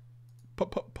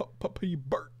 P.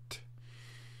 Bert.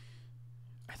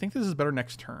 I think this is better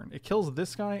next turn. It kills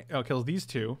this guy. Oh, it kills these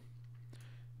 2.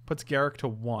 Puts Garrick to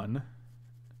 1.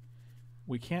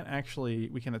 We can't actually...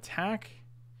 We can attack,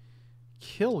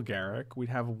 kill Garrick. We'd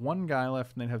have 1 guy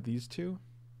left and then have these 2.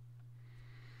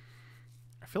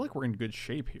 I feel like we're in good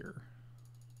shape here.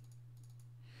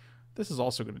 This is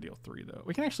also going to deal 3, though.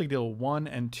 We can actually deal 1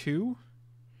 and 2.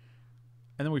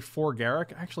 And then we 4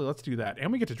 Garrick. Actually, let's do that.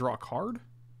 And we get to draw a card.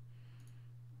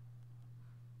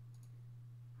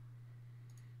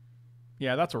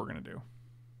 Yeah, that's what we're going to do.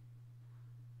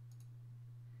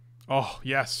 Oh,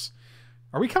 yes.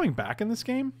 Are we coming back in this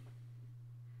game?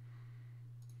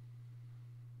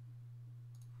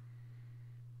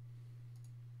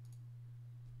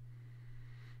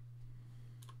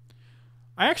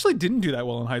 I actually didn't do that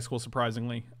well in high school,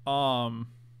 surprisingly. I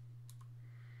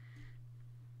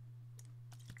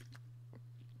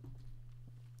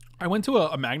went to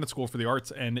a magnet school for the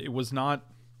arts, and it was not...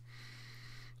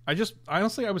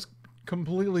 honestly, I was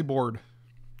completely bored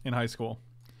in high school.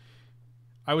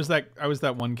 I was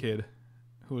that one kid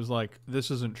who was like,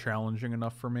 this isn't challenging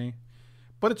enough for me.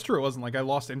 But it's true, it wasn't. Like, I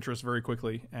lost interest very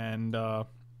quickly, and to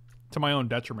my own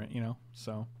detriment, you know,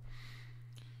 so...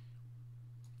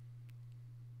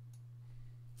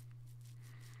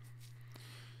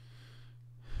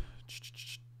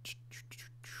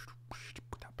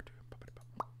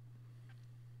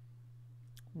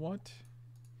 What?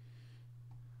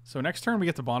 So next turn we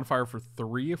get to bonfire for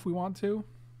 3 if we want to.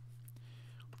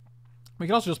 We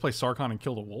can also just play Sarkhan and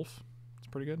kill the wolf. It's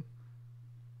pretty good.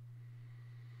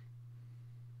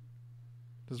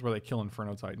 This is where they kill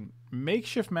Inferno Titan.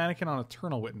 Makeshift Mannequin on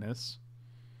Eternal Witness.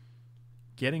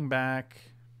 Getting back...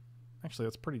 Actually,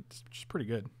 that's pretty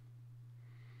good.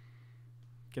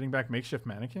 Getting back Makeshift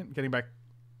Mannequin? Getting back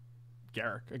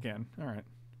Garrick again. Alright.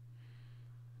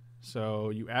 So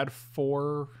you add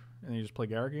 4 and then you just play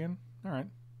Garrick again? Alright.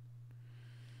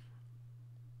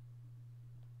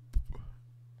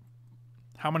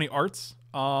 How many arts?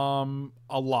 A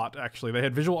lot, actually. They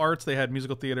had visual arts, they had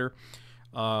musical theater,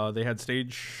 they had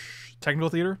stage technical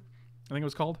theater, I think it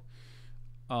was called.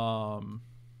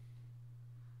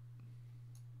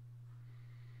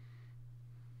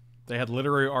 They had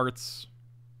literary arts,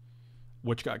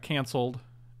 which got canceled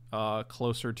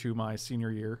closer to my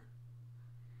senior year.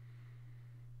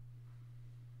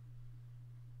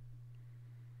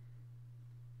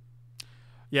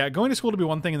 Yeah, going to school to be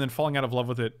one thing and then falling out of love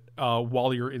with it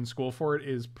while you're in school for it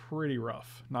is pretty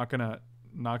rough. Not gonna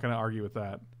argue with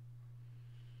that.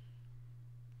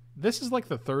 This is like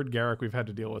the 3rd Garrick we've had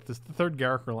to deal with. This is the 3rd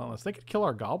Garrick Relentless. They could kill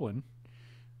our Goblin.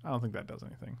 I don't think that does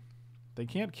anything. They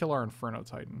can't kill our Inferno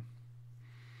Titan.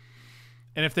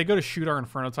 And if they go to shoot our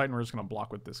Inferno Titan, we're just going to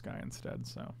block with this guy instead.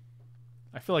 So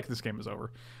I feel like this game is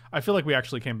over. I feel like we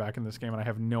actually came back in this game, and I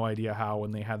have no idea how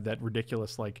when they had that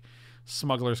ridiculous, like,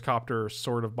 Smuggler's Copter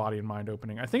sort of Body and Mind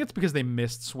opening. I think it's because they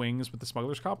missed swings with the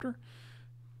Smuggler's Copter.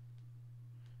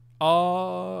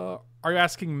 Are you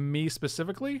asking me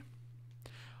specifically?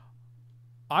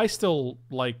 I still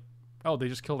like... Oh, they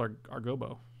just killed our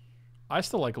Gobo. I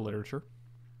still like literature.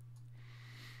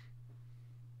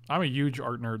 I'm a huge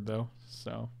art nerd, though,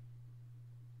 so...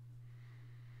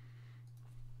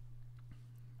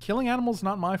 Killing animals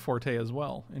not my forte as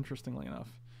well, interestingly enough.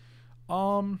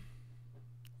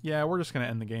 Yeah, we're just going to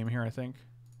end the game here, I think.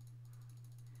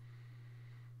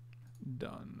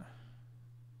 Done.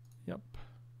 Yep.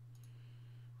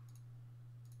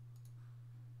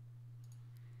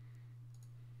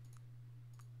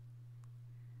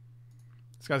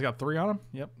 This guy's got 3 on him?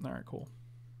 Yep. All right, cool.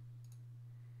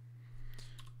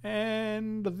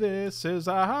 And this is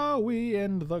how we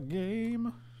end the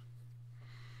game.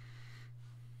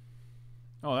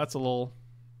 Oh, that's a little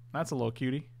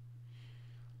cutie.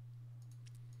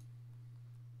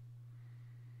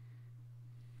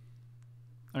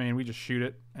 I mean, we just shoot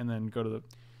it and then go to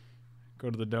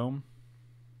the dome.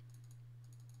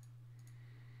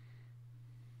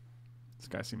 This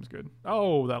guy seems good.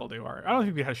 Oh, that'll do. All right. I don't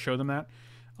think we had to show them that.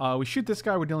 We shoot this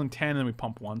guy, we're dealing 10, and then we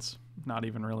pump once. Not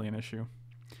even really an issue.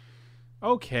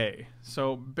 Okay,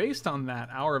 so based on that,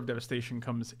 Hour of Devastation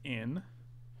comes in.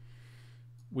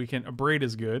 We can... Abrade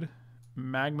is good.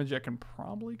 Magma Jet can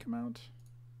probably come out.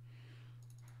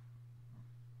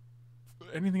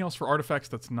 Anything else for artifacts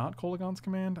that's not Kolagon's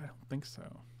command? I don't think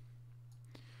so.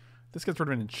 This gets rid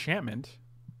of an enchantment.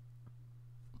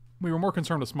 We were more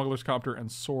concerned with Smuggler's Copter and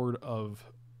Sword of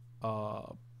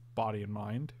Body and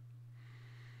Mind.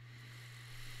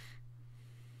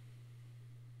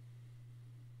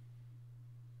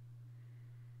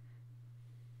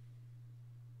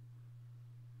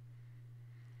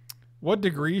 What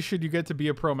degree should you get to be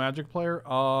a pro Magic player?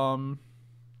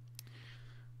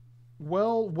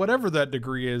 Well, whatever that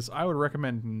degree is, I would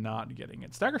recommend not getting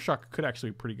it. Stagger Shock could actually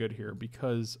be pretty good here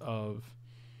because of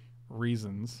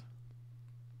reasons.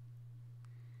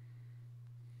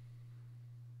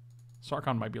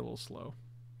 Sarkhan might be a little slow.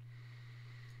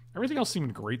 Everything else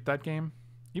seemed great that game.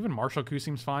 Even Martial Coup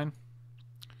seems fine.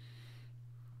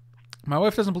 My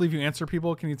wife doesn't believe you answer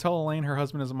people. Can you tell Elaine her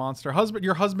husband is a monster?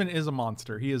 Your husband is a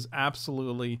monster. He is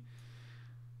absolutely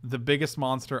the biggest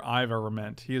monster I've ever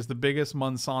met. He is the biggest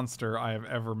Munsonster I have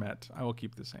ever met. I will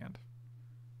keep this hand.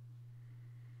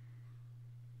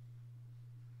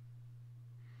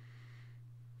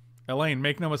 Elaine,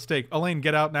 make no mistake. Elaine,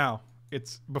 get out now.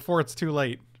 It's before it's too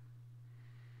late.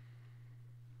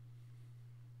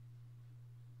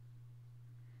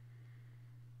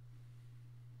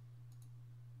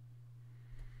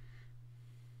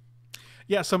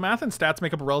 Yeah, so math and stats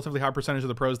make up a relatively high percentage of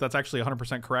the pros. That's actually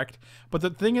 100% correct. But the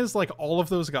thing is, like, all of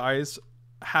those guys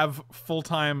have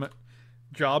full-time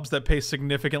jobs that pay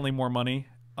significantly more money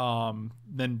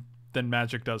than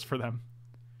Magic does for them.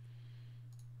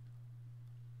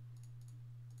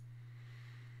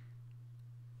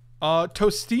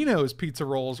 Tostino's pizza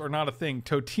rolls are not a thing.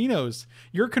 Totino's.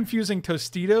 You're confusing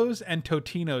Tostitos and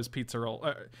Totino's pizza roll.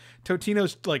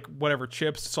 Totino's, like, whatever,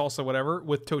 chips, salsa, whatever,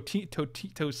 with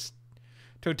Totinos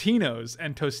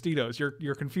and Tostitos.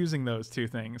 You're confusing those two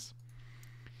things.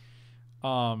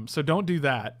 So don't do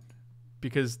that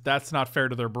because that's not fair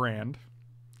to their brand.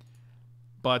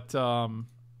 But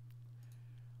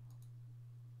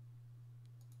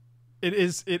it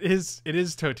is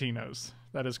Totino's.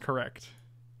 That is correct.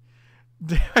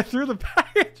 I threw the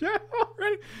package out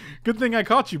already. Good thing I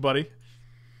caught you, buddy.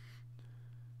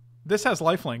 This has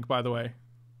lifelink, by the way,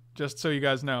 just so you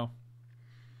guys know.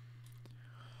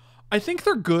 I think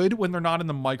they're good when they're not in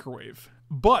the microwave,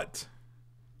 but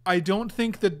I don't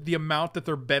think that the amount that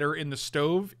they're better in the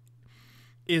stove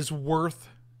is worth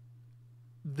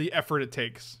the effort it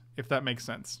takes, if that makes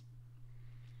sense.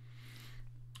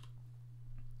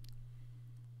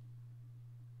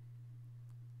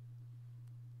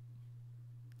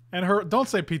 And don't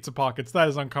say pizza pockets. That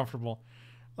is uncomfortable.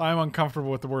 I'm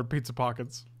uncomfortable with the word pizza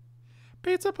pockets.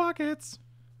 Pizza pockets.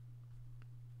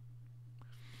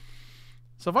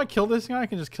 So if I kill this guy, I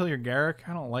can just kill your Garrick.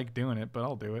 I don't like doing it, but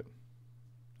I'll do it.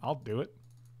 I'll do it.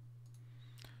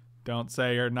 Don't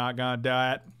say you're not gonna do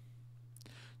it.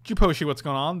 Juposhi, what's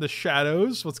going on? The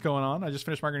Shadows, what's going on? I just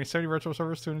finished migrating 70 virtual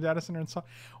servers to a data center and so.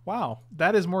 Wow,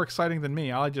 that is more exciting than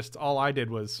me. All I did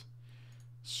was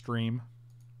stream.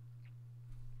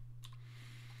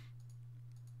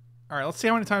 All right, let's see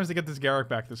how many times they get this Garrick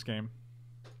back this game.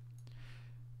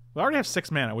 We already have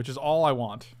 6 mana, which is all I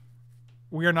want.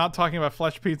 We are not talking about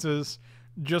flesh pizzas,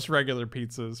 just regular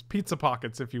pizzas. Pizza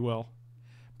pockets, if you will.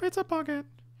 Pizza pocket.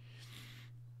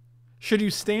 Should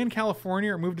you stay in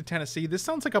California or move to Tennessee? This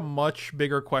sounds like a much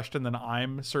bigger question than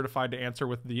I'm certified to answer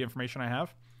with the information I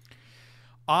have.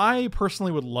 I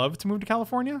personally would love to move to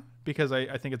California because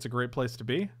I think it's a great place to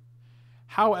be.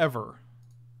 However,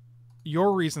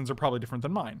 your reasons are probably different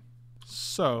than mine.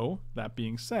 So, that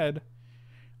being said,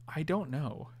 I don't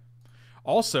know.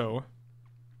 Also,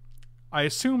 I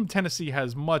assume Tennessee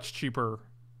has much cheaper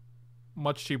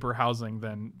housing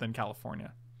than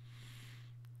California.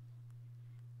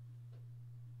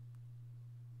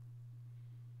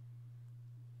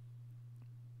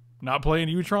 Not playing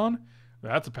Utron?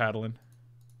 That's a paddling.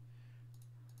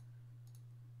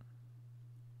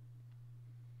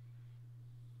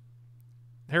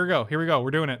 Here we go. Here we go.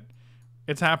 We're doing it.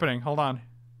 It's happening. Hold on.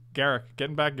 Garrick.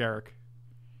 Getting back Garrick.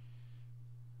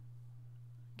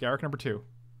 Garrick number 2.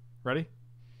 Ready?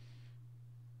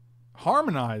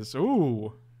 Harmonize.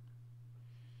 Ooh.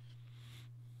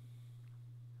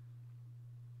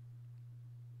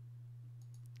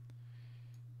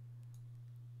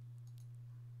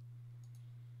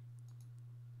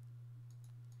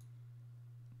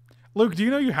 Luke, do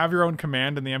you know you have your own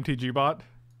command in the MTG bot?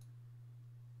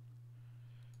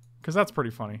 Because that's pretty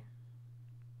funny.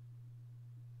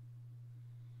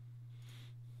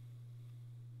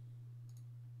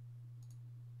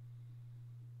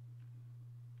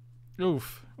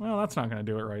 Oof. Well, that's not going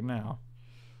to do it right now.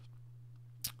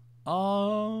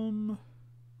 I'm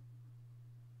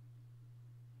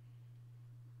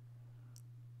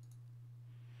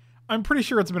pretty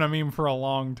sure it's been a meme for a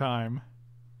long time.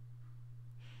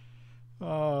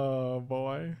 Oh,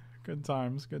 boy. Good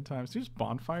times, good times. Who's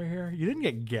Bonfire here? You didn't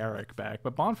get Garrick back,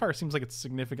 but Bonfire seems like it's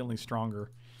significantly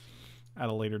stronger at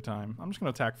a later time. I'm just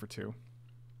going to attack for 2.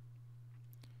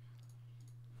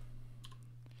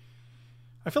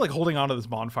 I feel like holding on to this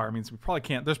Bonfire means we probably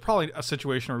can't... There's probably a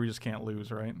situation where we just can't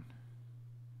lose, right?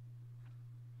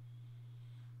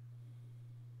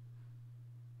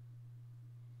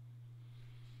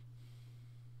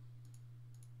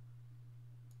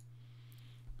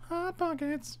 Hot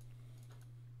Pockets.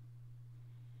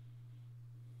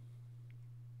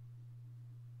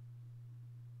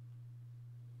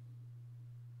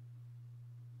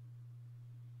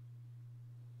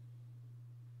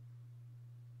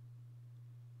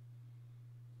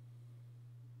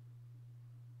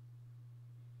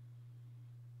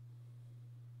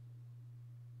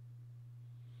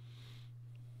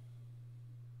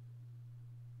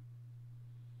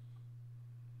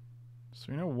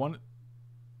 So, you know, one...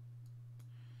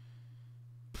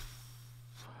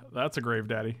 That's a Grave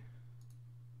Daddy.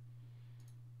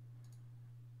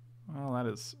 Well, that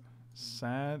is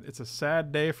sad. It's a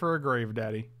sad day for a Grave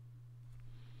Daddy.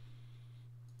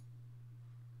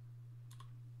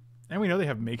 And we know they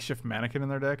have Makeshift Mannequin in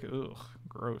their deck. Ugh,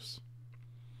 gross.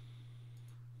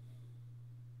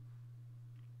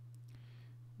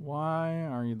 Why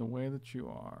are you the way that you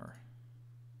are?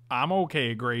 I'm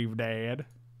okay, Grave Dad.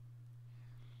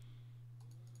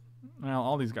 Well,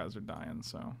 all these guys are dying,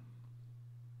 so...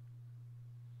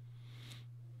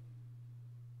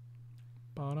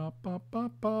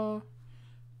 Ba-da-ba-ba-ba.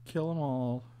 Kill them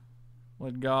all.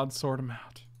 Let God sort them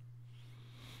out.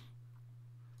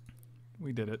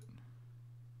 We did it.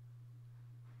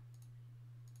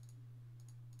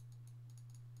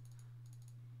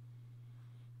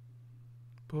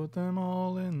 Put them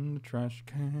all in the trash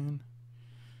can.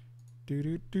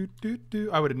 Do-do-do-do-do.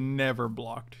 I would have never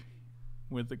blocked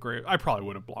with the Grave... I probably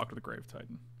would have blocked with the Grave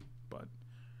Titan, but...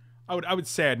 I would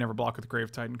say I'd never block with the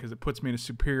Grave Titan because it puts me in a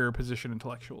superior position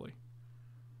intellectually.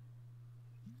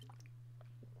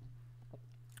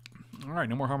 Alright,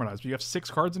 no more Harmonize. You have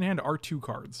 6 cards in hand, R2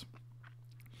 cards.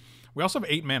 We also have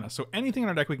 8 mana, so anything in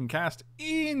our deck we can cast,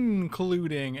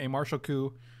 including a Martial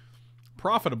Coup,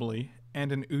 profitably,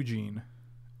 and an Ugine.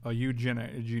 A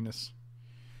Eugenus.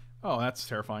 Oh, that's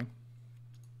terrifying.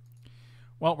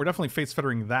 Well, we're definitely Fates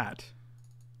Fettering that.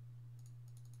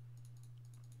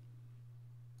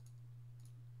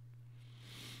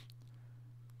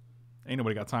 Ain't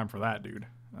nobody got time for that, dude.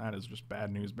 That is just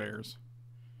bad news bears.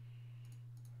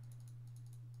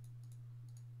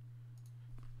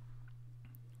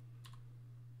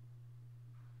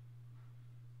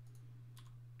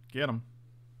 Get him.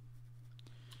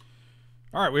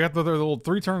 All right, we got the little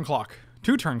 3-turn clock.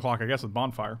 2-turn clock, I guess, with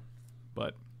Bonfire.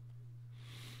 But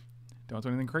don't do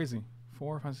anything crazy.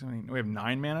 4, 5, 6, 7, 8. We have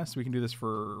 9 mana, so we can do this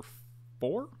for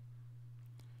 4?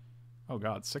 Oh,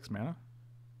 God, 6 mana.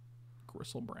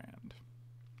 Gristlebrand.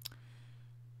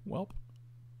 Welp.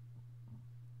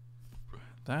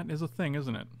 That is a thing,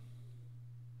 isn't it?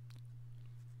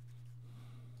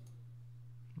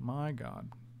 My God.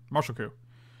 Martial Coup.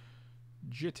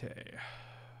 Jitte.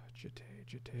 Jitte,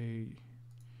 Jitte.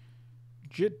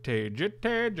 Jitte,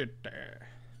 Jitte, Jitte.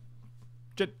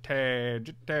 Jitte,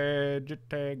 Jitte,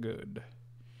 Jitte, good.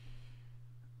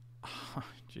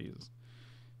 Jeez.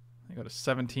 They go to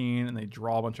 17 and they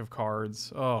draw a bunch of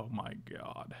cards. Oh my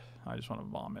god. I just want to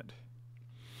vomit.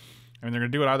 I mean, they're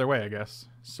going to do it either way, I guess.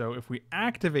 So if we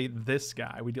activate this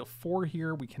guy, we deal 4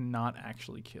 here. We cannot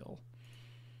actually kill.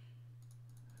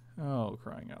 Oh,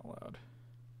 crying out loud.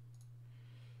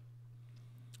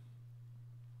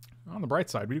 On the bright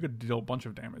side, we could deal a bunch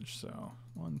of damage. So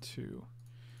 1, 2,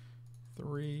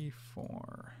 3,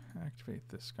 4. Activate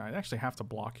this guy. They actually have to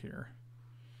block here.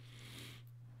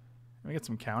 We get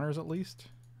some counters at least.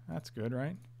 That's good,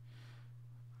 right?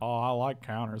 Oh, I like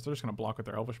counters. They're just going to block with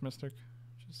their Elvish Mystic,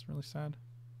 which is really sad.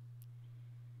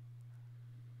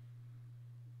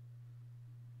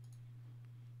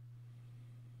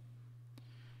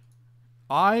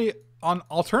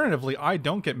 Alternatively, I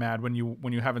don't get mad when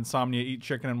you have insomnia, eat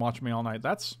chicken, and watch me all night.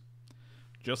 That's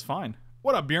just fine.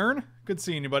 What up, Bjorn? Good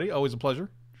seeing you, buddy. Always a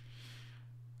pleasure.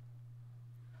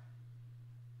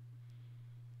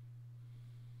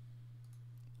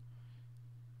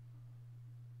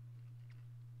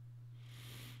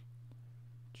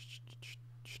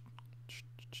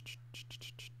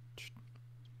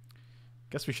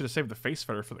 Guess we should have saved the Face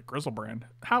Fetter for the Grizzlebrand.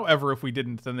 However, if we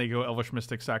didn't, then they go Elvish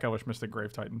Mystic, sack Elvish Mystic,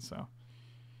 Grave Titan, so.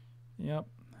 Yep,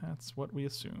 that's what we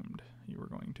assumed you were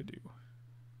going to do.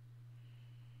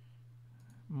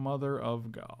 Mother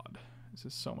of God. This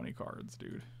is so many cards,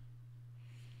 dude.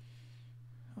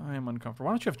 I am uncomfortable.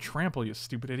 Why don't you have Trample, you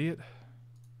stupid idiot?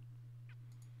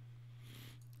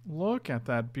 Look at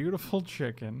that beautiful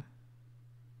chicken.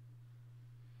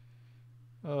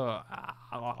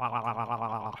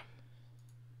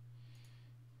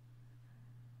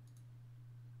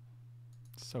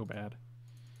 So bad.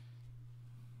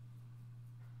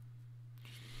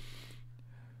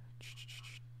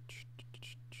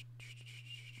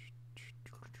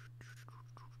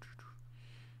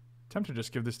 Tempted to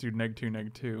just give this dude -2,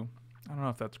 -2. I don't know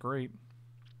if that's great.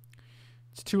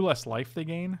 It's 2 less life they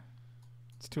gain.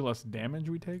 It's 2 less damage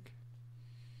we take.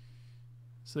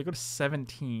 So they go to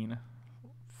 17.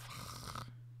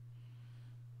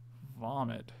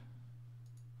 Vomit.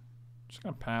 Just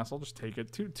gonna pass. I'll just take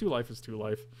it. Two life is 2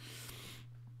 life.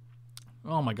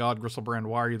 Oh my god, Gristlebrand,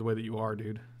 why are you the way that you are,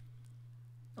 dude?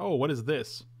 Oh, what is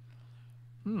this?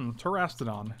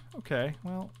 Terastodon. Okay,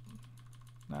 well,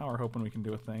 now we're hoping we can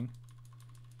do a thing.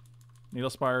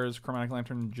 Needlespire's Chromatic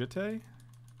Lantern Jitte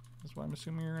is what I'm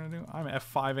assuming you're gonna do. I'm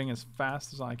F5ing as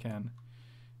fast as I can.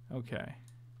 Okay.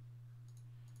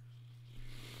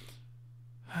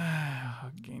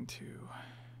 Gain 2.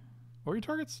 What were your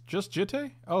targets? Just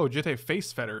Jitte? Oh, Jitte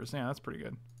Face Fetters. Yeah, that's pretty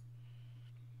good.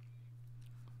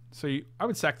 So I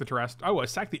would sack the Terrastodon. Oh, I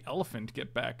sack the Elephant to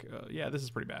get back. Yeah, this is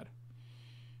pretty bad.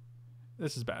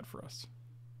 This is bad for us.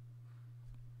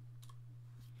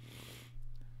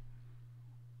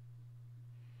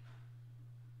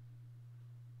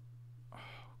 Oh,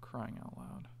 crying out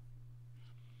loud.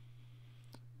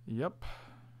 Yep.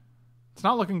 It's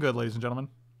not looking good, ladies and gentlemen.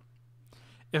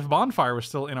 If Bonfire was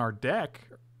still in our deck,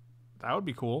 that would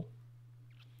be cool.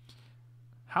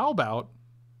 How about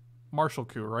Martial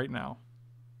Coup right now?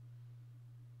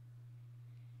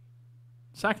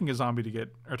 Sacking a zombie to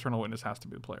get Eternal Witness has to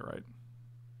be the play, right?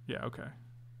 Yeah, okay.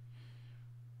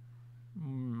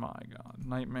 My god.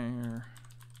 Nightmare.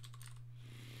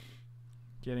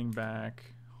 Getting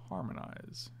back.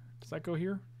 Harmonize. Does that go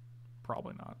here?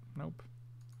 Probably not. Nope.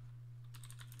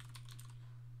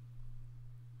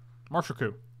 Martial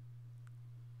Coup.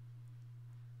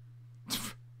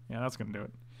 Yeah, that's gonna do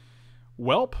it.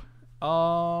 Welp.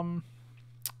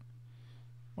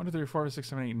 1, 2, 3, 4, 5, 6,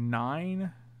 7, 8,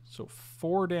 9. So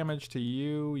 4 damage to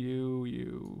you.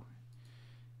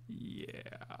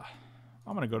 Yeah.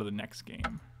 I'm gonna go to the next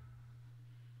game.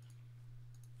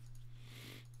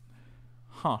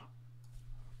 Huh.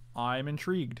 I'm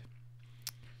intrigued.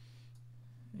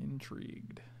 Hidden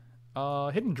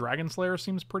Dragon Slayer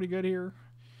seems pretty good here.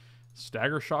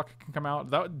 Stagger Shock can come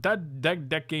out. That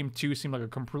deck game 2 seemed like a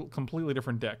completely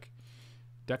different deck.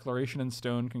 Declaration in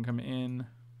Stone can come in.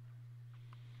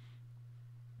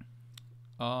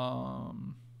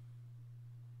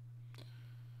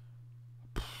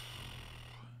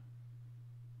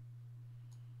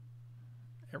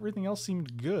 Everything else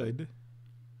seemed good.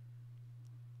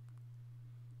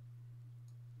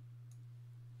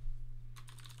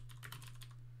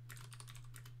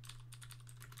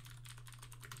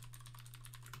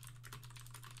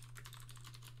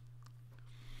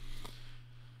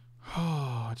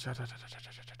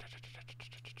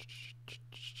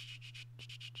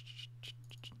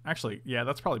 Actually, yeah,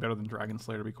 that's probably better than Dragon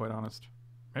Slayer, to be quite honest.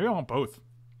 Maybe I want both.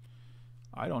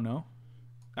 I don't know.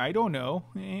 I don't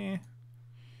think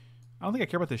I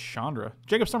care about this Chandra.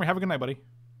 Jacob Stormy, have a good night, buddy.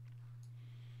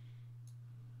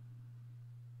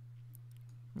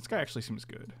 This guy actually seems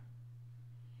good.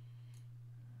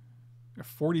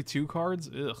 42 cards?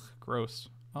 Ugh, gross.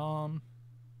 Hordeling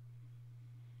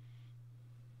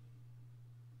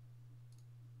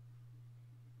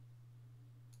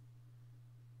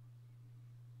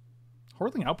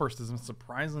Outburst has been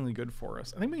surprisingly good for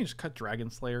us. I think we can just cut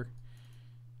Dragon Slayer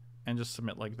and just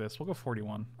submit like this. We'll go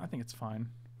 41. I think it's fine.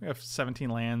 We have 17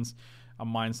 lands, a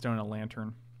Mind Stone, and a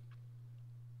Lantern.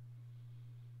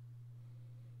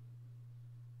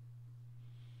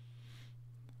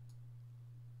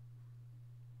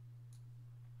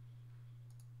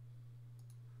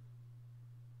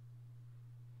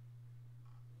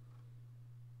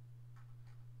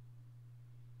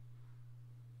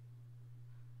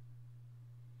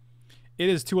 It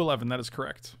is 211. That is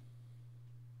correct.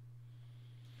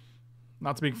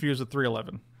 Not to be confused with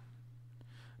 311.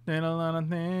 Did a lot of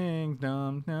things,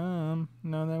 dumb.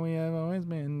 Know that we have always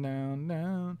been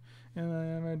down. If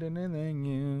I ever did anything,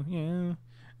 you.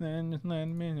 Then just let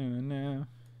me know now.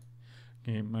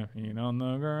 Keep my feet on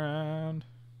the ground.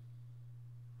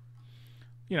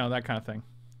 You know, that kind of thing.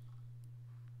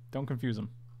 Don't confuse them.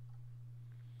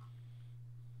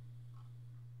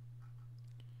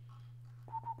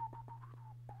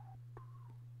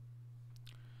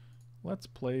 Let's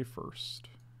play first.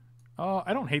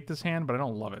 I don't hate this hand, but I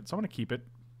don't love it. So I'm going to keep it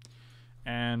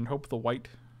and hope the white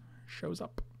shows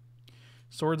up.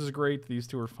 Swords is great. These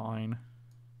two are fine.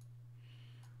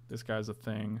 This guy's a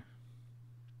thing.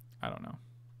 I don't know.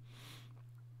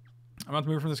 I'm about to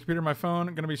move from this computer to my phone.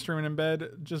 I'm going to be streaming in bed.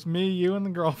 Just me, you, and the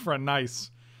girlfriend.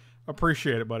 Nice.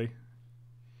 Appreciate it, buddy.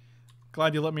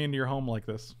 Glad you let me into your home like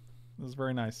this. This is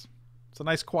very nice. It's a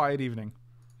nice, quiet evening.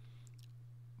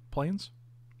 Plains?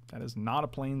 That is not a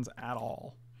Plains at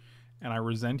all. And I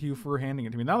resent you for handing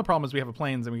it to me. Now the problem is we have a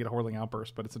Plains and we get a Hordeling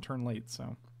Outburst, but it's a turn late,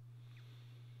 so.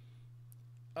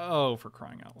 Oh, for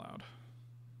crying out loud.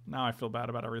 Now I feel bad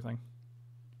about everything.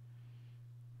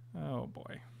 Oh,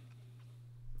 boy.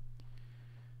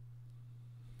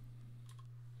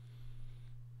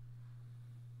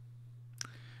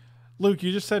 Luke,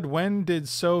 you just said, when did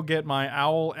So get my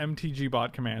Owl MTG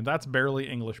bot command? That's barely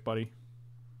English, buddy.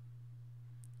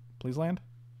 Please land.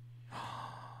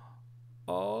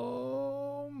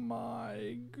 Oh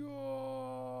my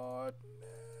goodness.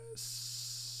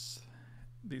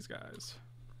 These guys.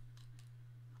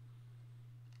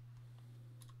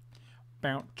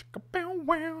 Bow, chicka, bow,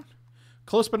 wow.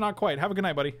 Close but not quite. Have a good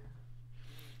night, buddy.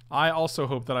 I also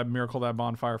hope that I miracle that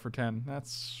bonfire for 10.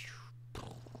 That's...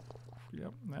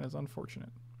 Yep, that is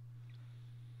unfortunate.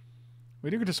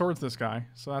 We do get to swords this guy,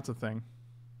 so that's a thing.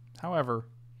 However,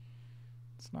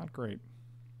 it's not great.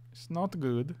 It's not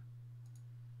good.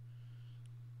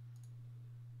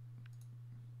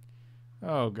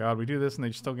 Oh god, we do this and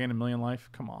they still gain 1,000,000 life?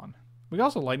 Come on. We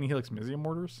also Lightning Helix Mizzium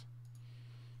Mortars.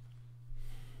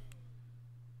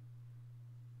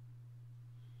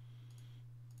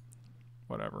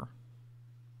 Whatever.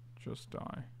 Just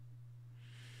die.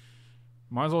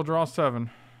 Might as well draw 7.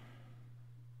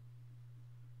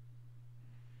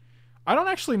 I don't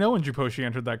actually know when Juposhi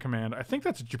entered that command. I think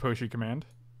that's a Juposhi command.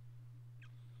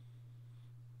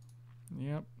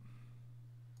 Yep.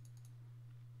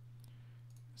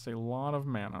 It's a lot of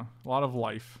mana. A lot of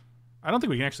life. I don't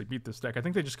think we can actually beat this deck. I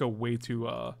think they just go way too...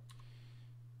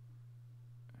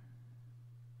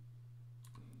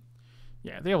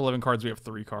 Yeah, they have 11 cards. We have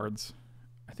 3 cards.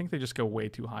 I think they just go way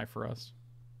too high for us.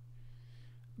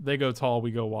 They go tall, we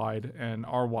go wide, and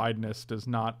our wideness does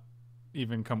not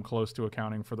even come close to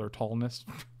accounting for their tallness.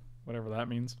 Whatever that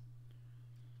means.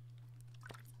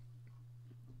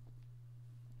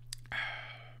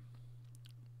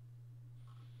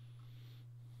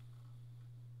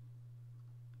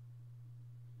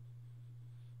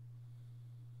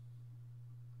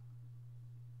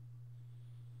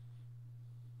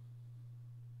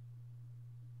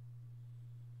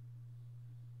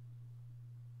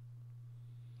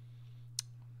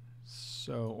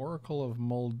 So, Oracle of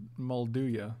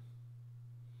Molduya.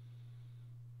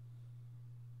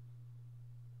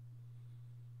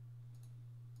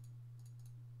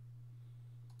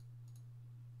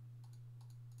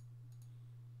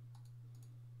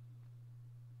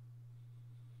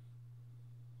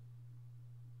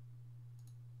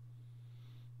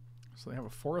 So they have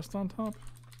a forest on top?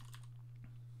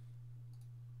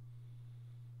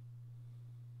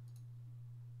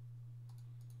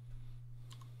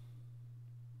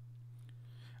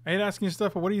 I hate asking you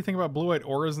stuff, but what do you think about blue-white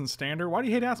auras and standard? Why do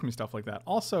you hate asking me stuff like that?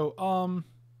 Also,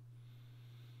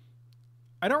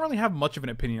 I don't really have much of an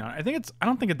opinion on it. I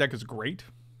don't think a deck is great.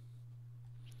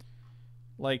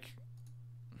 Like,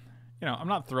 you know, I'm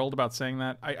not thrilled about saying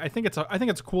that. I think it's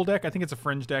a cool deck. I think it's a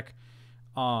fringe deck.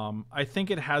 I think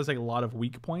it has a lot of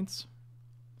weak points.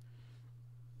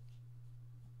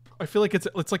 I feel like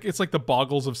it's like the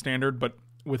Boggles of Standard, but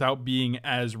without being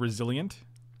as resilient.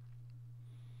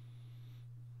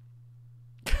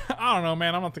 I don't know,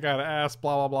 man. I'm not the guy to ask.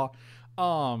 Blah blah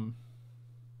blah.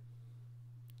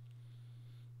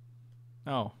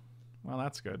 Oh, well,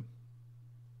 that's good.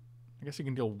 I guess you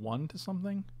can deal 1 to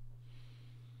something.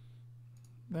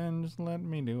 Then just let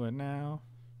me do it now.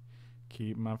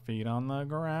 Keep my feet on the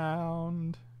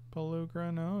ground.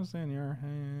 Palukra nose in your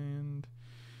hand.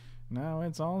 Now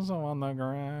it's also on the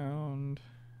ground.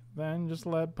 Then just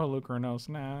let Palukra nose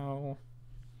now.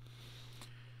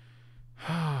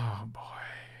 Oh boy.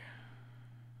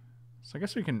 So I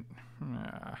guess we can.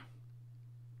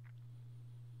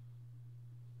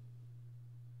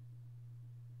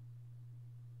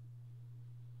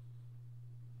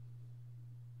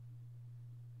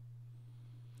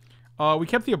 We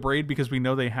kept the Abrade because we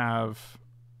know they have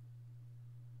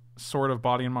Sword of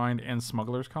Body and Mind and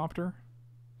Smuggler's Copter.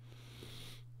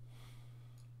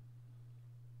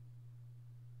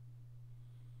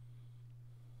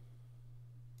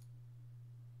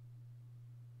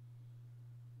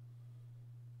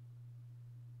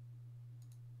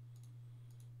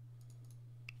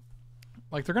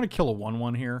 Like, they're going to kill a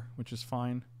 1/1 here, which is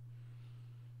fine.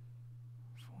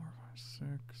 4,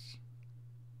 5, 6.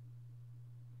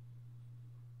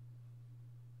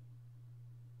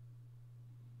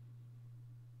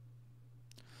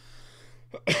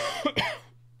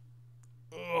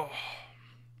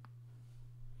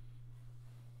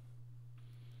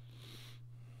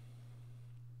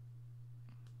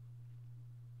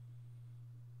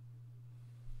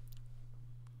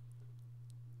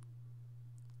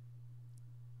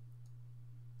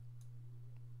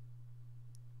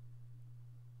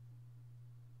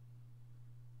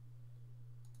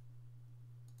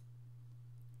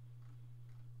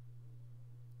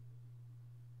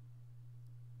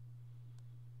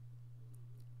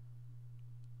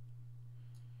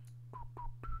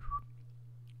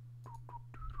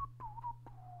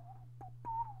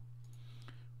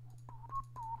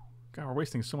 God, we're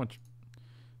wasting so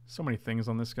many things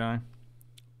on this guy.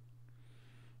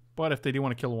 But if they do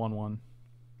want to kill a 1/1,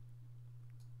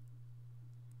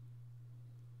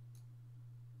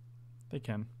 they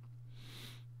can.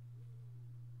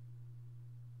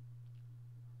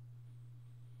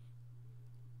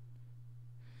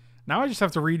 Now I just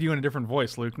have to read you in a different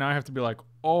voice, Luke. Now I have to be like,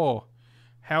 oh,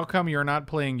 how come you're not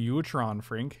playing Utron,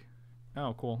 Frink?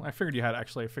 Oh, cool. I figured you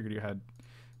had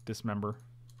Dismember.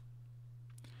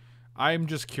 I'm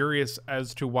just curious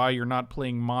as to why you're not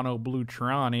playing Mono Blue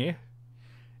Tron, eh?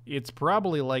 It's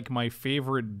probably like my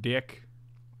favorite dick.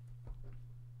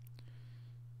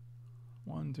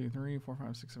 1, 2, 3, 4,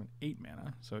 5, 6, 7, 8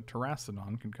 mana. So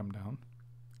Terrastodon can come down.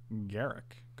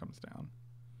 Garruk comes down.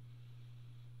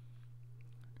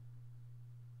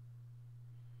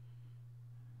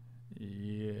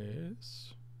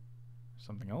 Yes.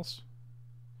 Something else.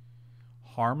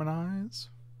 Harmonize.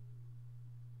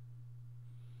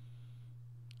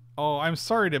 Oh, I'm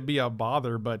sorry to be a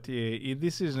bother, but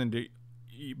this isn't a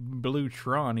Blue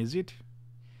Tron, is it?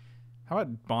 How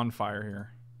about Bonfire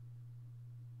here?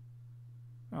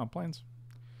 Oh, Plains.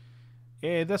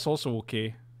 Yeah, that's also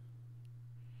okay.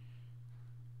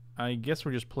 I guess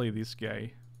we'll just play this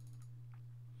guy.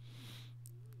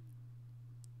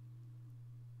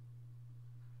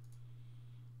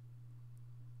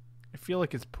 I feel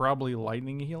like it's probably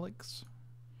Lightning Helix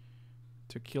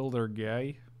to kill their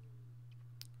guy.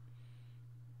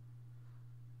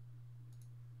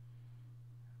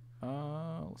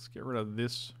 Let's get rid of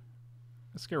this.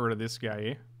 Let's get rid of this guy,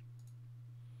 eh?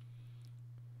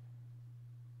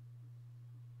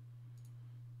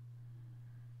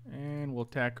 And we'll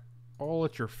attack all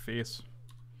at your face.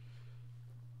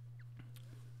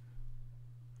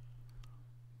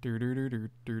 Alright,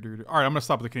 I'm gonna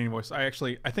stop with the Canadian voice. I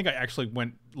think I actually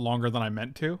went longer than I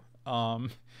meant to.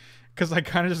 Because I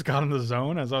kind of just got in the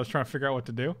zone as I was trying to figure out what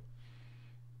to do.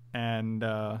 And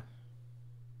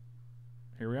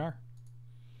here we are.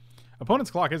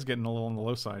 Opponent's clock is getting a little on the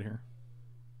low side here.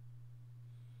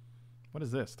 What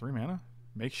is this? 3 mana?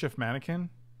 Makeshift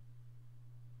Mannequin?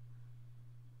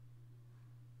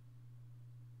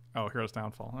 Oh, Hero's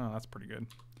Downfall. Oh, that's pretty good.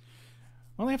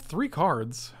 Well, they have 3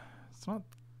 cards. It's not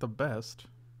the best.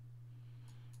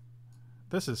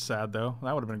 This is sad, though.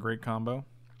 That would have been a great combo.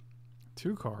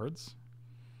 2 cards.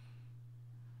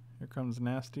 Here comes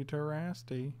Nasty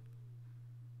Terrasty.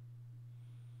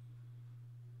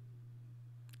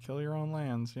 Kill your own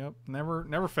lands. Yep.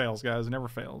 Never fails, guys. Never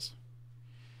fails.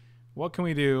 What can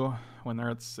we do when they're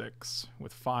at 6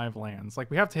 with 5 lands? Like,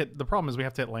 we have to hit... The problem is we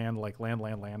have to hit land, like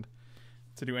land,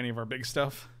 to do any of our big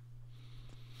stuff.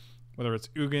 Whether it's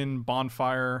Ugin,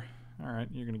 Bonfire... Alright,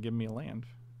 you're going to give me a land.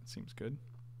 That seems good.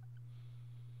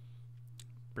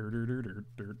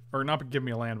 Or not give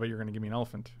me a land, but you're going to give me an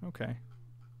elephant. Okay.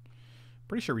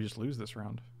 Pretty sure we just lose this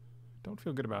round. Don't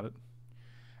feel good about it.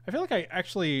 I feel like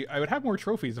I would have more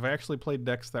trophies if I actually played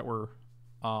decks that were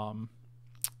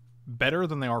better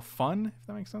than they are fun, if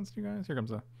that makes sense to you guys. Here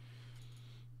comes a...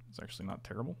 It's actually not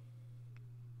terrible.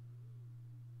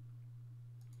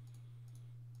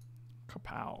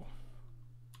 Kapow.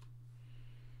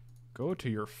 Go to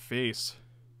your face.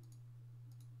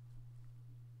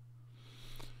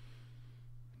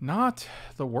 Not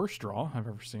the worst draw I've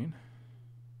ever seen.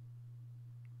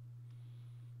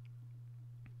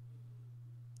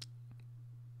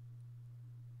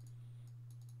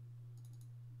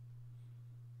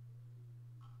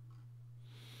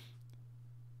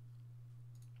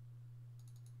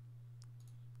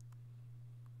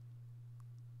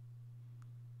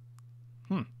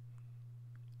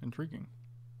 Intriguing.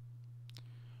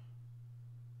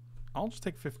 I'll just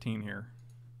take 15 here.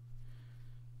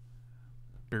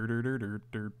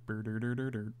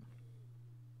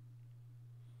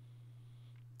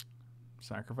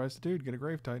 Sacrifice the dude, get a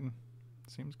Grave Titan.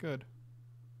 Seems good.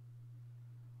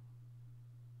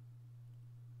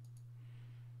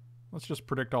 Let's just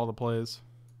predict all the plays.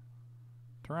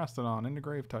 Terastodon into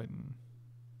Grave Titan.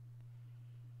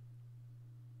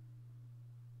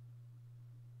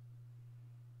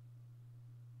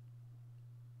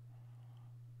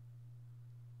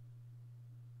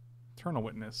 Eternal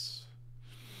Witness.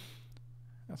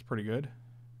 That's pretty good.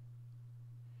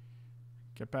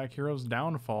 Get back Hero's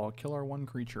Downfall. Kill our one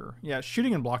creature. Yeah,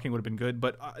 shooting and blocking would have been good,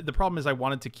 but the problem is I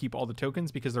wanted to keep all the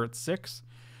tokens because they're at 6.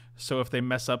 So if they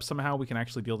mess up somehow, we can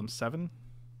actually deal them 7.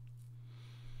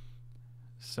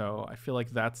 So I feel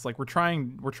like that's like we're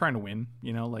trying to win,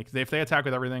 you know, like if they attack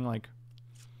with everything, like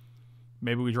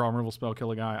maybe we draw a removal spell,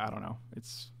 kill a guy. I don't know.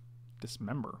 It's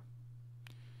Dismember.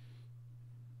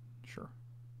 Sure.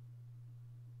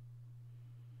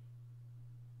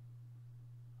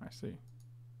 I see.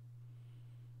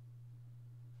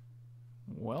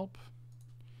 Welp.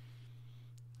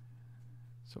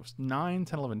 So it's 9,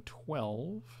 10, 11,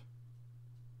 12.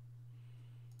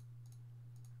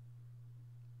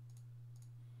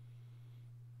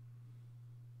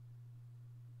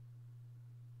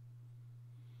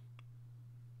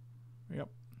 Yep.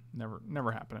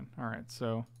 Never happening. All right,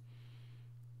 so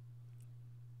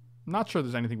I'm not sure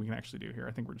there's anything we can actually do here.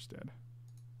 I think we're just dead.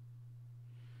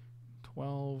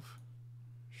 12.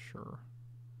 Sure.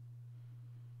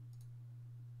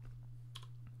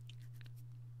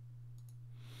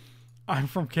 I'm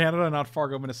from Canada, not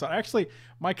Fargo, Minnesota. Actually,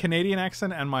 my Canadian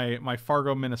accent and my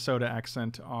Fargo, Minnesota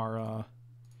accent are,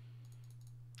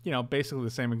 you know, basically the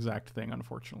same exact thing,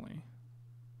 unfortunately.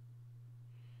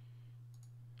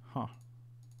 Huh.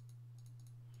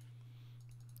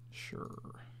 Sure.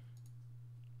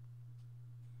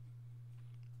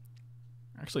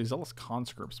 Actually, Zealous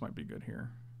Conscripts might be good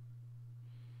here.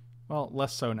 Well,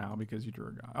 less so now because you drew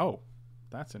a guy. Oh,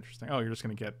 that's interesting. Oh, you're just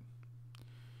going to get...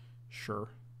 Sure.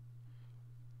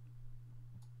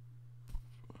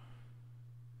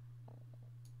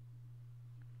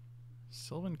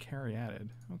 Sylvan Caryatid.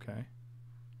 Okay.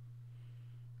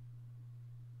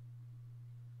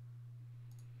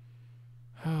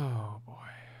 Oh, boy.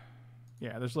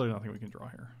 Yeah, there's literally nothing we can draw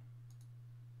here.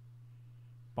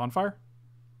 Bonfire?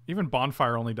 Even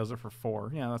Bonfire only does it for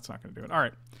 4. Yeah, that's not going to do it. All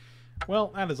right.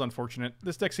 Well, that is unfortunate.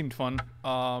 This deck seemed fun.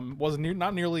 Was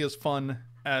not nearly as fun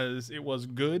as it was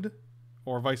good,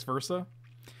 or vice versa.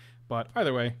 But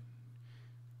either way,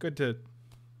 good to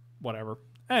whatever.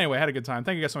 Anyway, had a good time.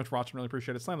 Thank you guys so much for watching. Really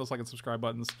appreciate it. Slam those like and subscribe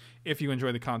buttons if you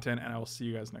enjoy the content, and I will see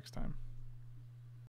you guys next time.